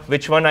figure out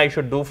which one I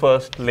should do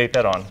first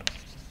later on.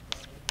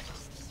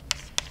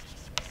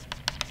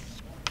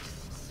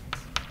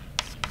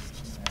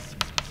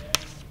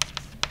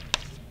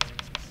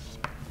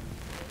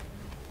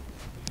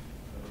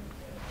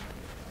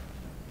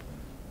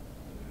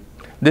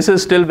 This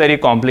is still very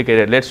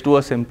complicated. Let's do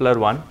a simpler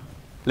one.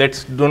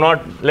 Let's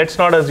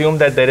not assume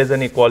that there is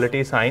an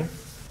equality sign,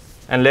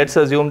 and let's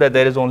assume that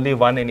there is only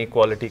one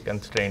inequality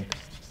constraint.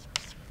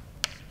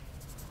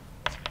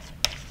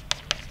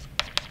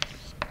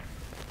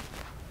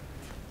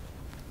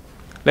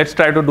 Let's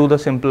try to do the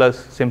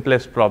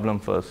simplest problem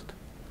first.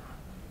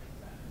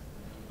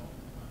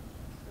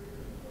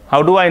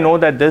 How do I know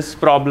that this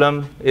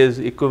problem is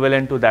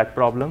equivalent to that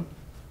problem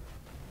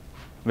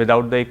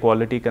without the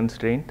equality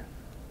constraint?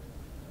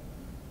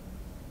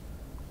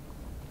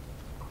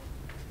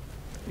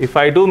 If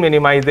I do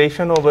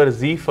minimization over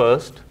Z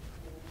first,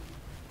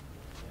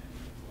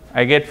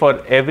 I get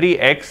for every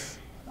X,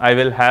 I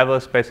will have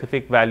a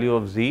specific value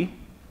of Z.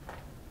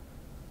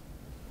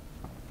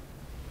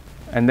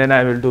 And then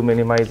I will do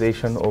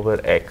minimization over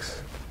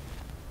X.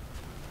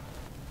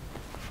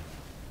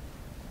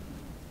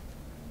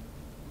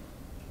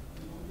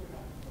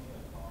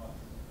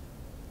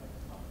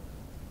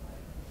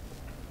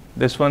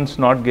 This one's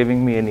not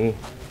giving me any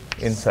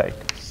insight.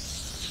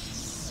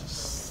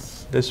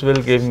 This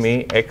will give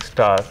me X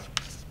star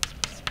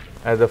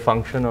as a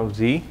function of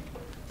Z.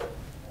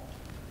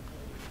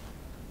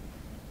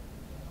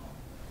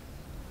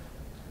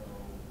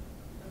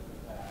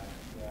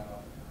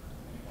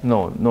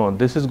 No,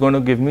 this is going to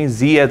give me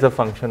Z as a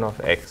function of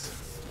X.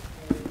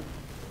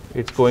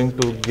 It's going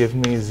to give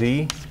me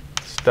Z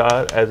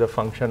star as a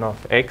function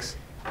of X.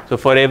 So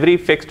for every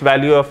fixed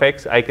value of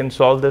X, I can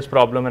solve this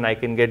problem and I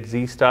can get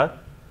Z star.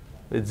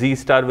 Z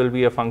star will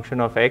be a function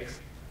of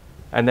X.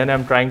 And then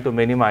I'm trying to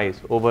minimize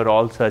over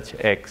all such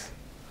X.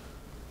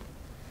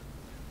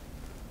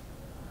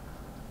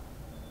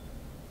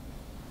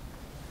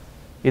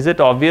 Is it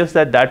obvious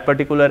that that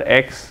particular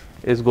X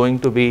is going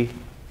to be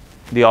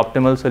the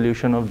optimal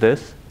solution of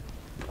this?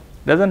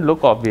 Doesn't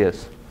look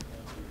obvious.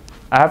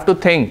 I have to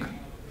think.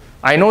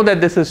 I know that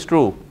this is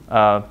true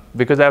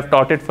because I've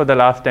taught it for the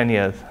last 10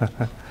 years.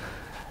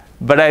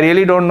 But I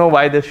really don't know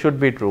why this should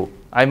be true.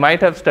 I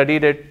might have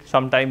studied it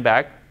some time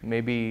back,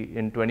 maybe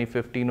in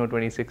 2015 or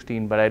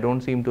 2016, but I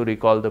don't seem to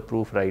recall the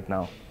proof right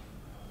now.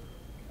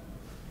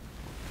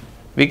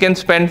 We can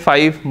spend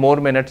 5 more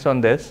minutes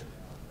on this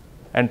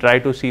and try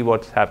to see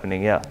what's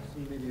happening. Yeah.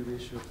 Maybe we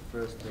should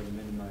first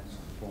minimize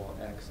for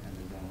X and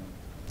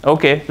then.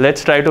 Okay,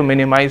 let's try to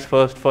minimize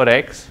first for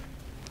X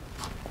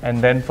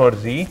and then for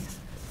Z.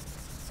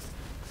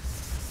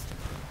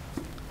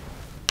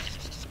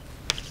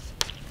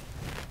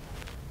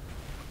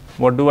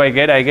 What do I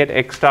get? I get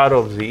X star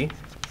of Z.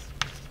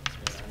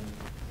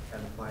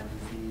 And find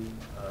Z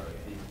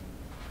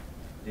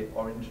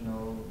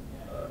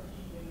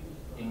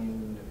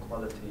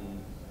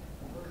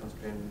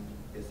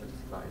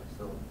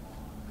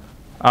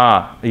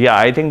Yeah,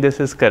 I think this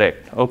is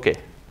correct. Okay.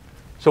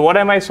 So what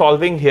am I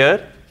solving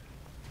here?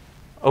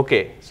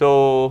 Okay,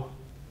 so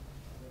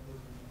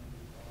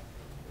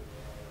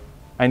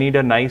I need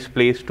a nice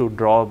place to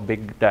draw a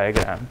big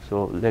diagram.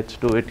 So let's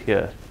do it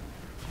here.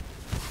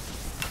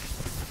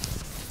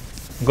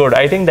 Good,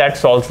 I think that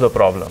solves the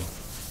problem.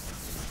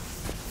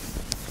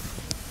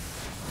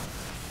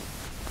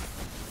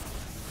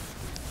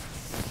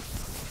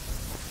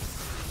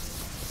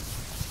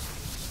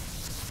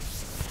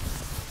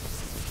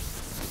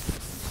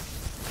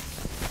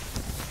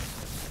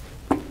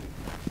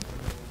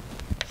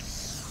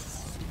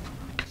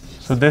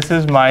 So this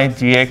is my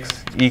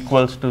gx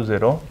equals to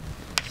 0.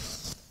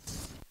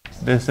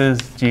 This is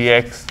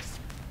gx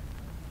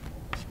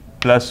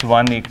plus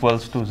 1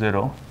 equals to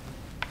 0.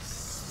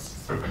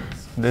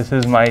 This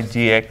is my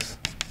gx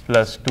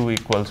plus 2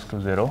 equals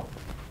to 0,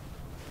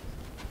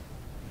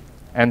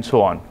 and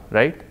so on,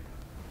 right?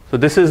 So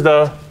this is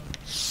the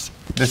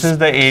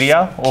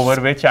area over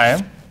which I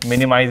am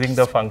minimizing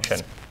the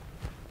function.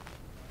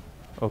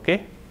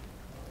 Okay.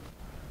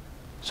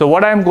 So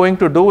what I am going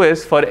to do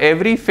is, for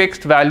every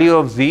fixed value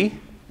of z,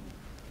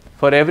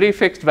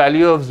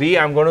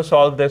 I am going to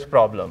solve this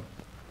problem.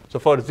 So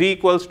for z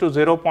equals to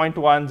 0.1,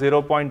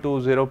 0.2,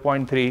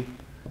 0.3,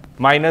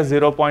 minus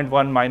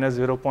 0.1, minus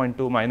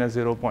 0.2, minus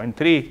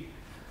 0.3,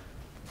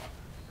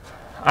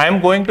 I am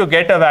going to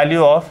get a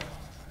value of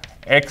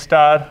x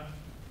star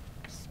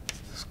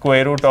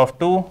square root of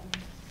 2,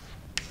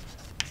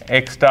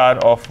 x star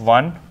of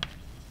 1,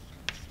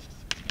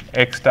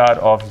 x star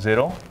of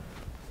 0.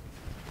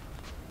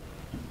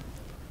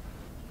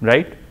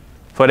 Right?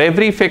 For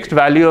every fixed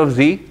value of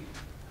z,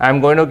 I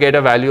am going to get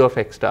a value of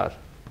x star.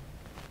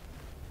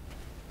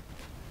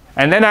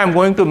 And then I am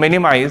going to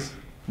minimize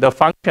the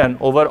function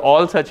over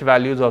all such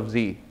values of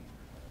z.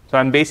 So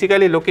I am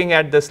basically looking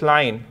at this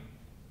line,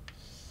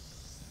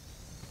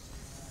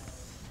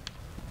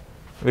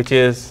 which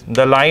is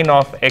the line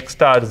of x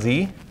star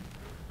z,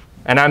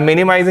 and I am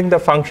minimizing the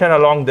function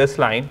along this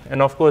line,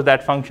 and of course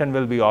that function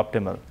will be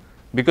optimal.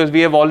 Because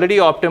we have already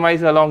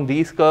optimized along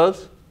these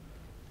curves,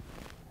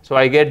 so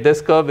I get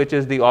this curve, which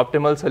is the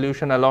optimal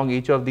solution along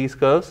each of these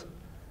curves,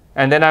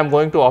 and then I am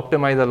going to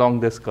optimize along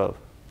this curve,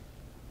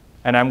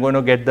 and I am going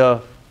to get the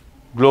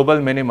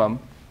global minimum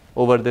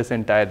over this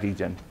entire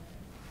region.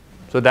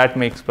 So that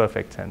makes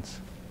perfect sense.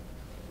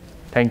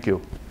 Thank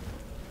you.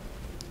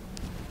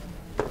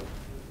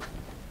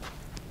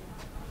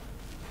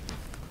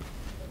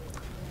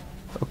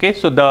 Okay,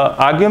 so the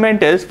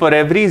argument is, for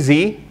every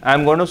z, I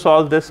am going to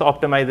solve this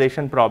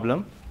optimization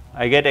problem.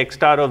 I get x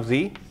star of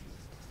z,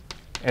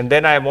 and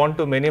then I want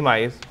to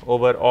minimize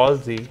over all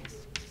z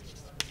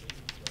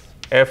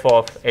f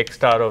of x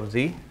star of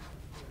z.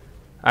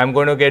 I am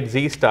going to get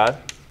z star,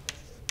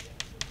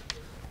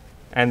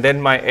 and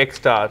then my x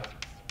star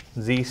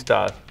z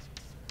star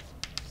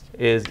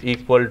is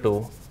equal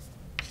to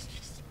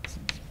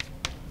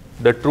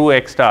the true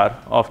x star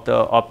of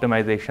the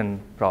optimization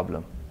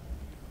problem,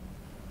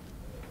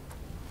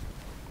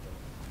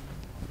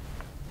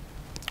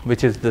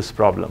 which is this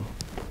problem.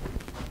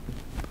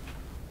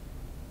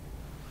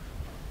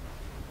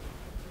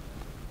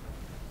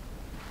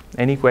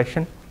 Any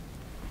question?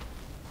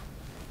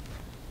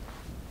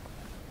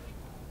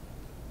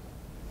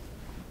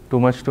 Too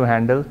much to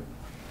handle?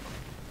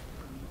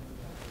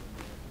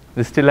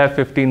 We still have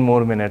 15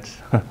 more minutes.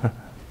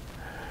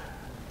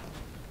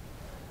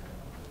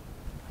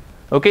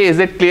 Okay, is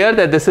it clear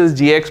that this is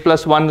gx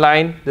plus 1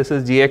 line, this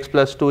is gx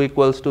plus 2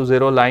 equals to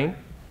 0 line,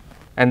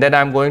 and then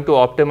I'm going to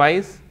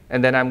optimize,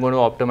 and then I'm going to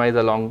optimize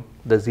along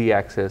the z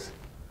axis,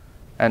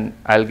 and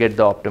I'll get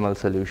the optimal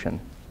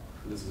solution.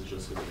 This is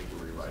just so that we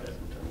can rewrite it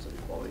in terms of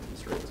equality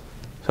constraints.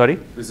 Sorry?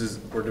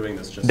 We're doing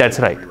this just That's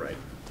so we right. can rewrite.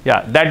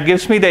 Yeah, that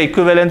gives me the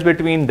equivalence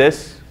between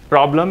this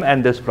problem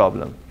and this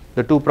problem.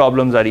 The two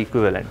problems are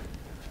equivalent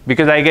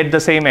because I get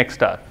the same x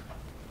star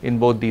in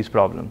both these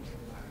problems.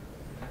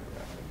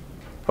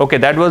 Okay,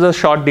 that was a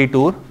short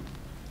detour.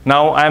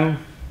 Now I'm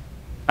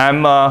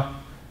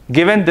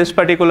given this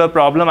particular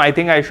problem, I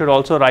think I should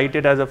also write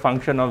it as a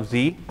function of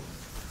z.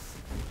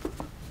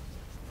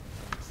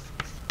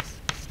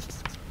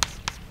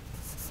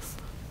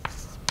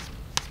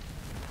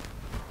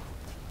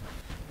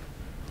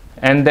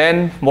 And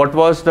then what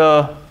was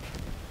the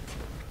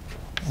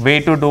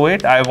way to do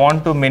it? I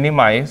want to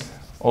minimize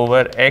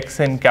over x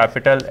in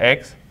capital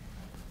X.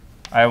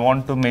 I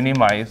want to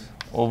minimize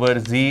over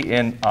z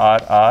in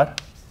RR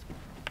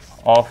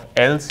of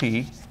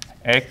LC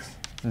x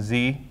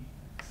z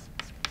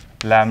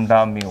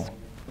lambda mu.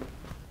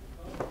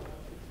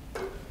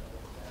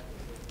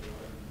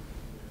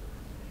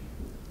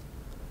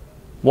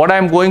 What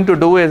I'm going to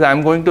do is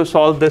I'm going to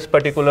solve this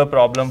particular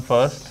problem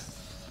first.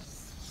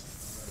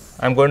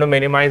 I'm going to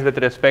minimize with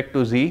respect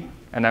to z,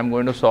 and I'm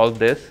going to solve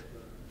this.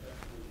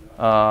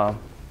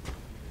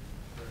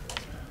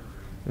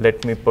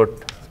 Let me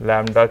put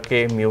lambda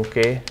k, mu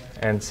k,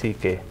 and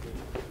ck.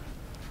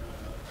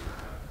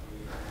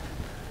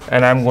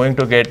 And I'm going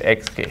to get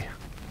xk.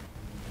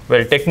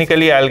 Well,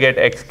 technically, I'll get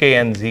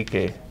xk and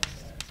zk.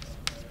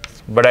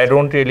 but I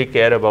don't really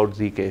care about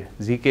zk.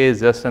 Zk is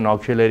just an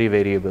auxiliary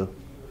variable.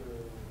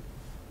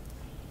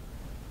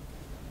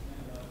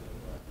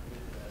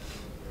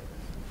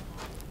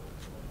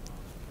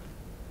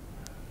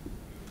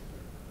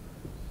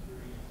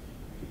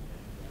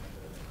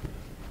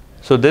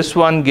 So this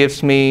one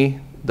gives me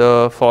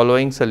the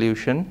following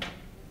solution.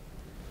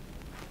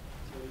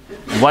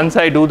 Once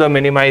I do the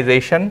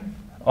minimization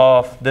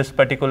of this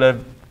particular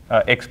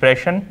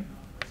expression,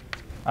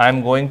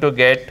 I'm going to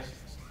get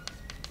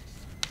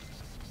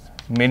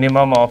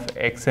minimum of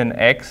x in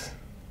x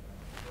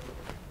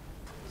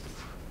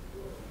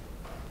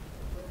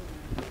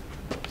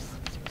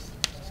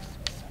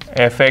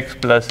fx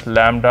plus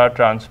lambda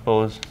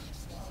transpose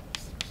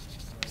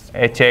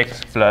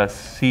hx plus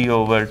c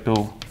over 2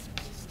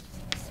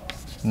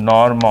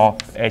 norm of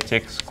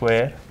hx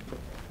square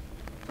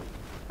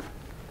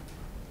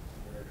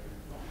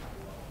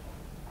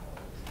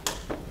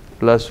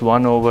plus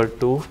 1 over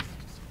 2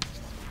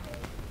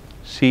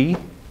 c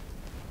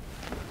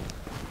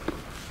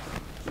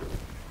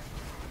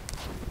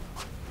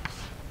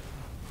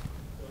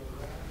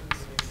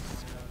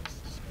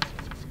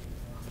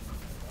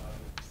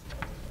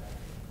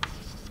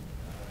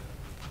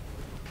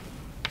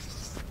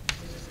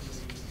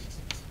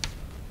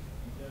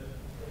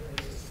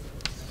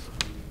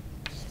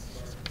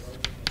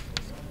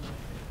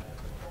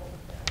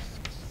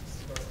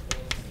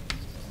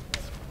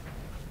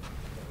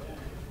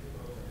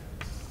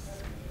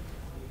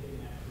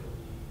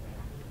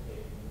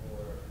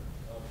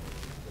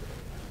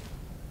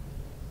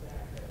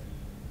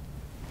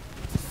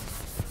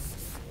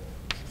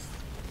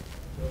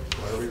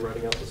Why are we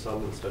writing out the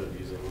sum instead of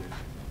using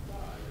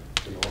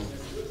the norm?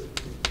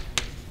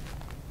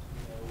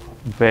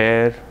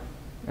 Where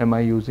am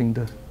I using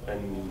the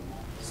And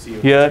C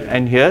over here 2.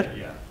 and here?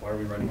 Yeah. Why are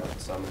we writing out the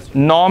sum instead of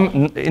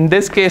Norm, in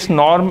this case,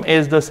 norm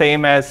is the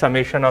same as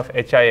summation of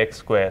hix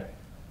square.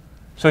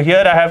 So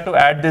here I have to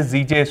add this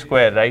zj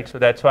square, right? So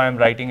that's why I'm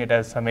writing it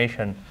as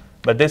summation.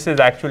 But this is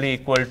actually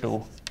equal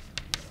to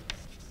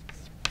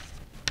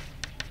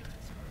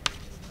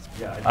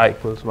I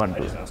equals 1 I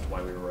to. just asked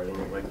why we were writing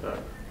it like that.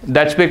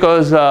 That's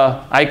because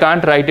I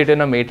can't write it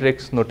in a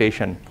matrix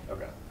notation.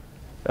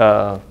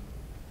 Okay.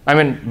 I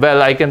mean,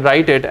 well, I can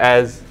write it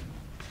as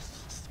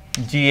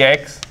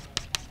gx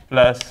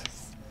plus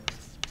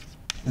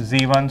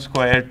z1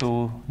 square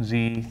to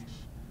z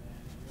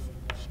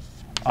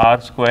r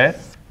square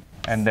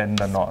and then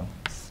the norm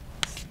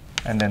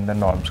and then the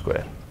norm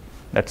square.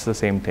 That's the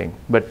same thing,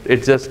 but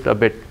it's just a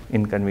bit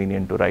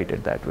inconvenient to write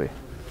it that way.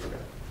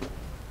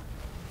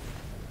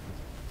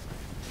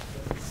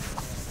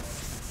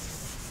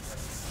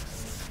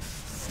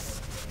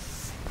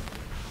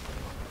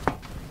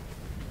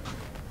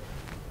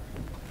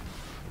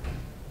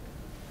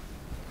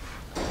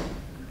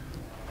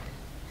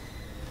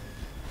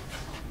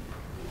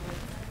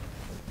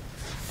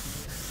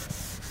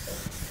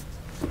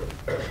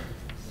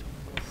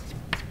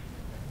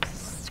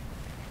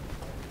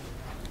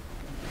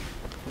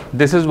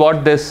 This is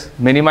what this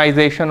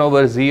minimization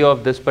over z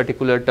of this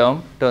particular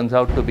term turns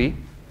out to be.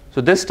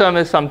 So this term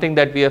is something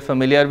that we are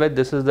familiar with.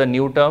 This is the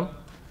new term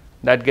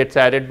that gets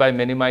added by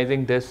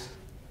minimizing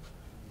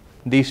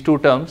these two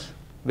terms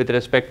with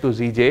respect to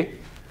zj.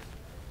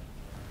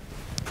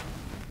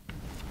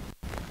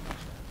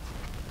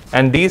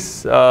 And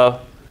these,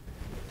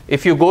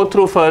 if you go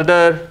through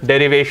further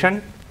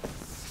derivation,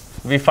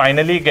 we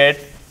finally get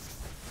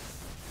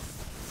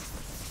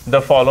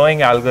the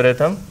following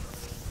algorithm.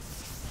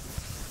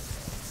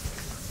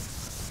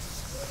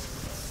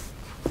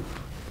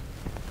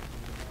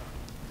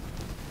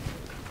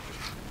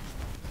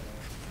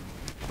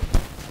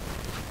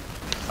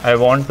 I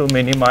want to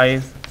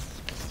minimize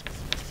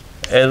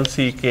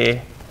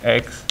LCK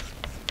x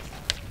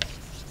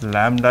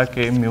lambda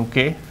k mu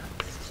k.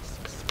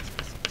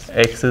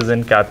 X is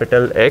in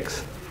capital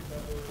X,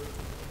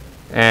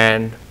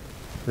 and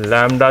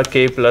lambda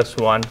k plus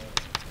 1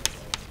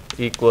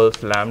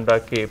 equals lambda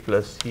k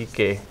plus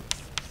ck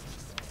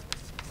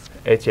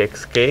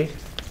hxk,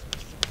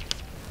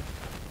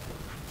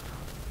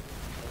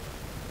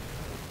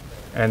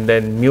 and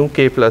then mu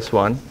k plus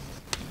 1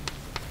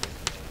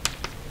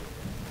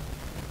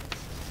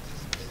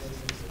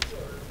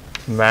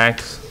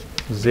 max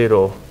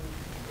 0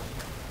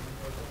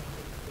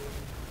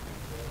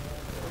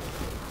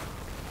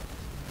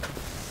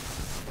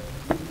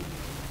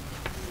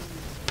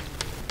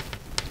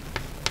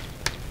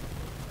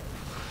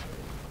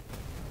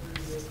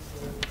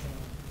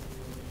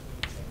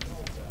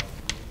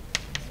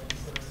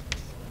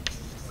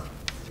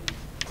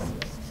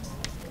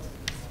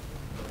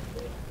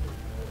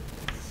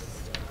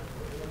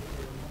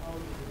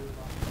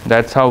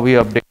 That's how we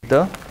update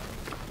the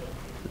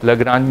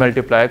Lagrange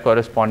multiplier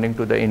corresponding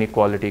to the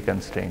inequality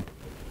constraint.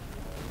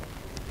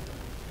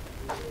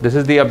 This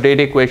is the update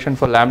equation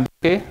for lambda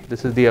k.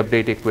 This is the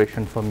update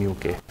equation for mu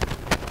k.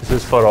 This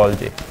is for all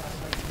j.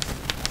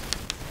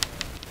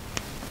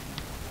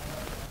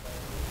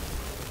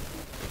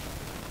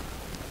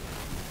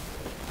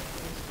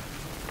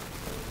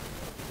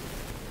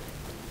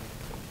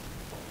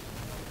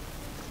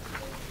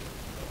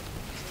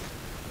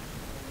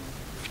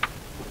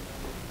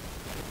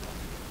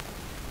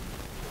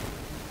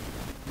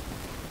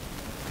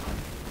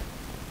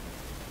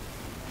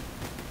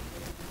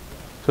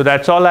 So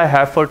that's all I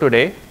have for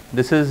today.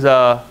 This is,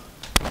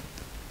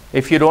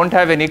 if you don't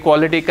have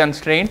inequality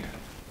constraint,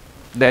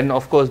 then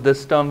of course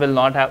this term will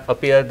not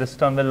appear, this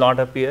term will not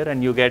appear,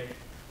 and you get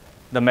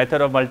the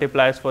method of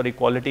multipliers for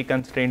equality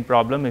constraint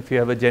problem. If you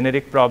have a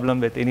generic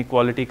problem with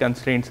inequality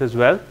constraints as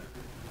well,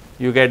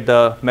 you get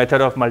the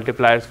method of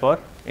multipliers for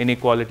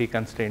inequality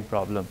constraint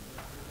problem.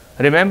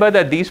 Remember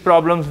that these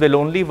problems will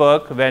only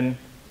work when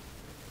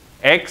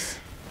x,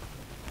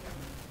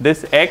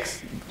 this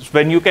x,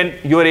 when you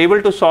are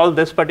able to solve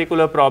this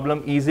particular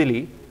problem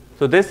easily.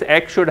 So this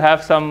x should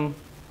have some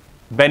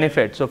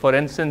benefit. So for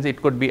instance, it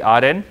could be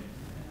Rn,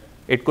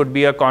 it could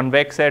be a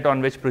convex set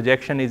on which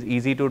projection is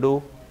easy to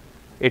do.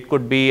 It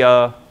could be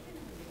or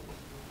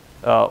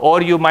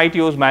you might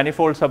use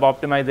manifold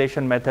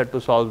suboptimization method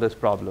to solve this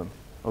problem.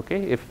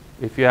 Okay,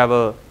 if you have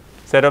a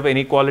set of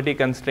inequality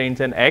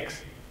constraints in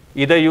x,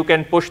 either you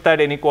can push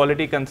that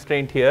inequality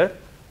constraint here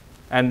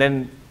and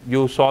then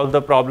you solve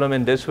the problem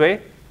in this way,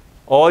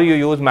 or you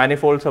use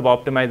manifold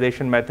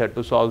suboptimization method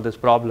to solve this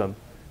problem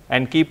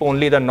and keep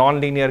only the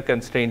nonlinear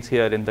constraints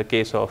here in the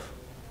case of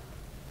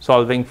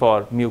solving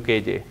for mu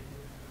kj.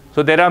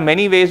 So there are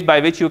many ways by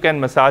which you can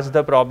massage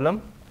the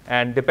problem,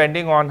 and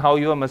depending on how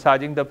you are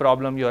massaging the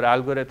problem, your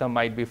algorithm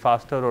might be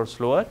faster or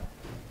slower.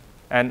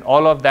 And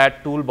all of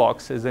that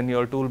toolbox is in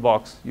your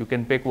toolbox. You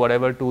can pick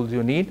whatever tools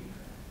you need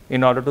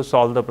in order to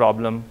solve the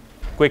problem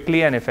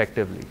quickly and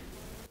effectively.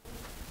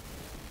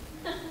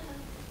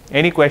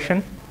 Any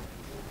question?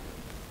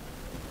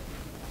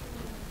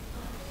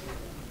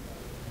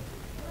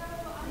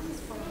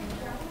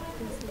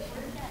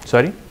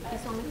 Sorry?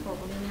 It's only for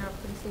linear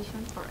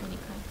optimization or any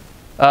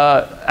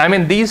kind? I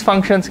mean, these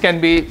functions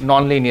can be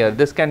nonlinear.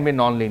 This can be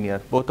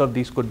nonlinear. Both of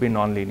these could be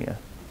nonlinear.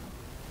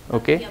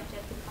 Okay?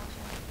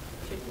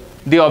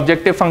 The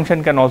objective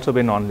function can also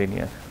be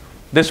nonlinear.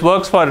 This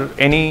works for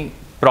any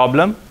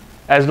problem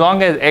as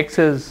long as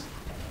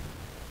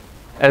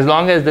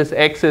this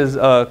x is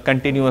a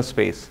continuous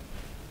space.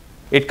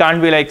 It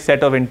can't be like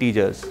set of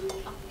integers.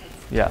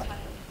 Yeah.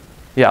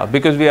 Yeah,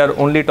 because we are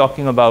only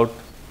talking about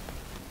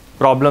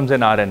problems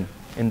in Rn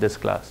in this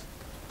class.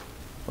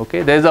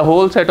 Okay, there's a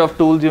whole set of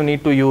tools you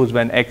need to use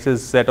when x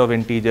is set of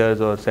integers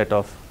or set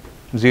of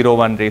 0,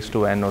 1 raised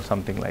to n or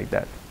something like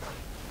that.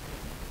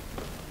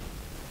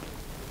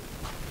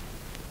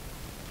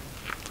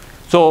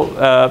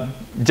 So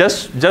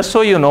just so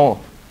you know,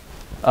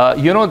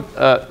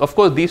 of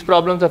course these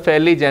problems are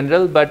fairly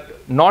general, but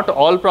not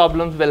all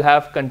problems will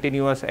have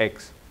continuous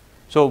x.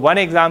 So one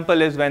example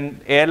is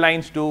when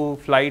airlines do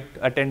flight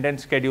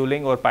attendant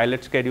scheduling or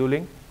pilot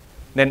scheduling,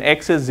 then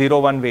x is 0,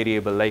 1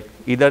 variable, like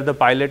either the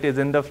pilot is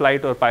in the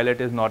flight or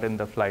pilot is not in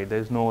the flight. There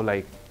is no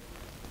like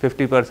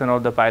 50%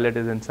 of the pilot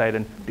is inside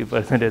and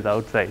 50% is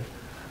outside.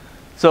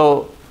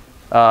 So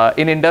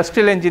in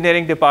industrial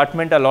engineering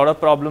department, a lot of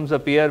problems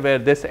appear where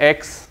this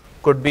x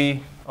could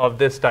be of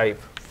this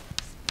type.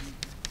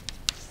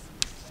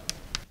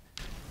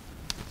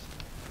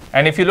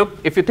 And if you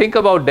think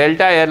about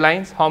Delta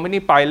Airlines, how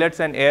many pilots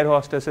and air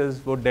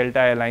hostesses would Delta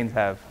Airlines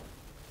have?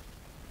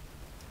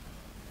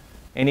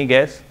 Any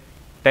guess?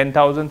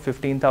 10,000,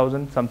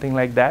 15,000, something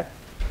like that.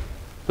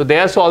 So they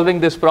are solving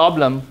this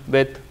problem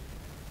with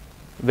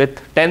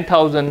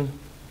 10,000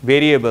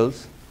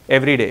 variables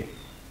every day,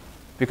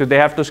 because they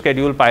have to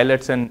schedule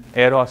pilots and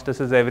air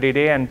hostesses every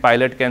day, and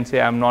pilot can say,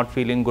 I'm not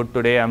feeling good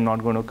today, I'm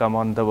not going to come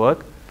on the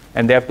work,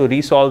 and they have to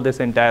resolve this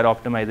entire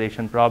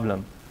optimization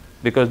problem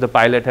because the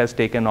pilot has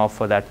taken off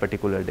for that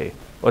particular day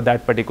or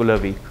that particular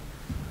week.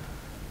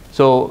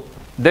 So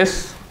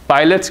this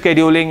pilot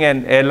scheduling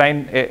and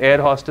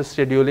air hostess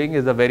scheduling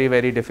is a very,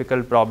 very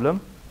difficult problem,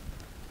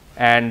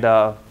 and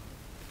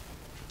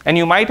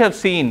you might have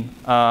seen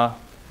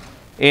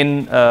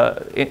in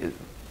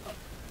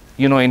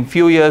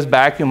few years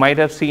back, you might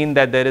have seen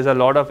that there is a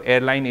lot of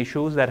airline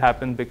issues that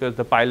happen because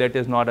the pilot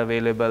is not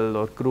available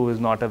or crew is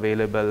not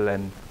available,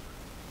 and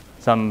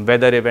some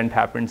weather event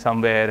happened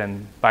somewhere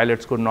and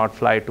pilots could not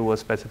fly to a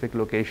specific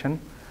location.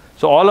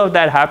 So all of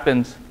that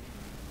happens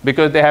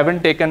because they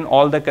haven't taken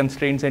all the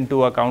constraints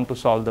into account to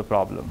solve the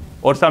problem.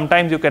 Or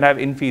sometimes you can have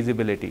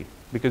infeasibility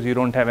because you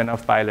don't have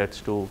enough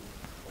pilots to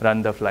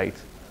run the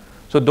flights.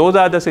 So those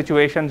are the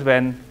situations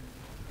when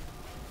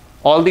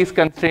all these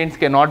constraints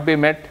cannot be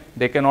met,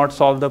 they cannot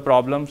solve the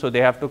problem, so they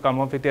have to come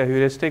up with a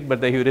heuristic,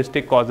 but the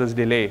heuristic causes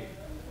delay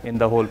in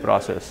the whole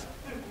process.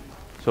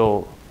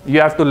 So you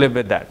have to live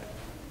with that.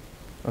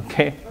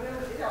 Okay?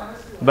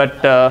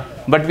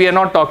 But we are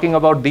not talking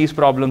about these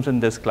problems in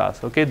this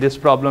class. Okay? This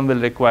problem will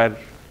require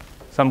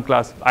some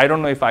class. I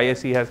don't know if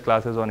ISE has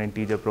classes on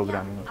integer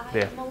programming. I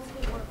mostly work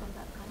on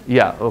that kind.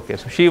 Yeah, okay.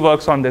 So she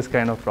works on this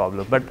kind of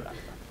problem. But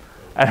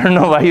I don't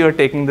know why you are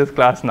taking this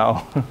class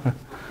now.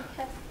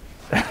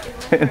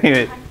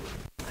 Anyway.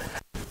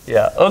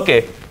 Yeah,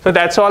 okay. So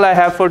that's all I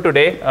have for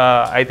today.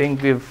 I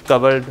think we've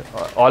covered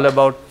all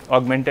about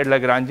augmented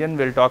Lagrangian.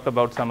 We'll talk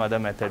about some other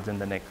methods in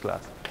the next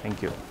class.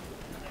 Thank you.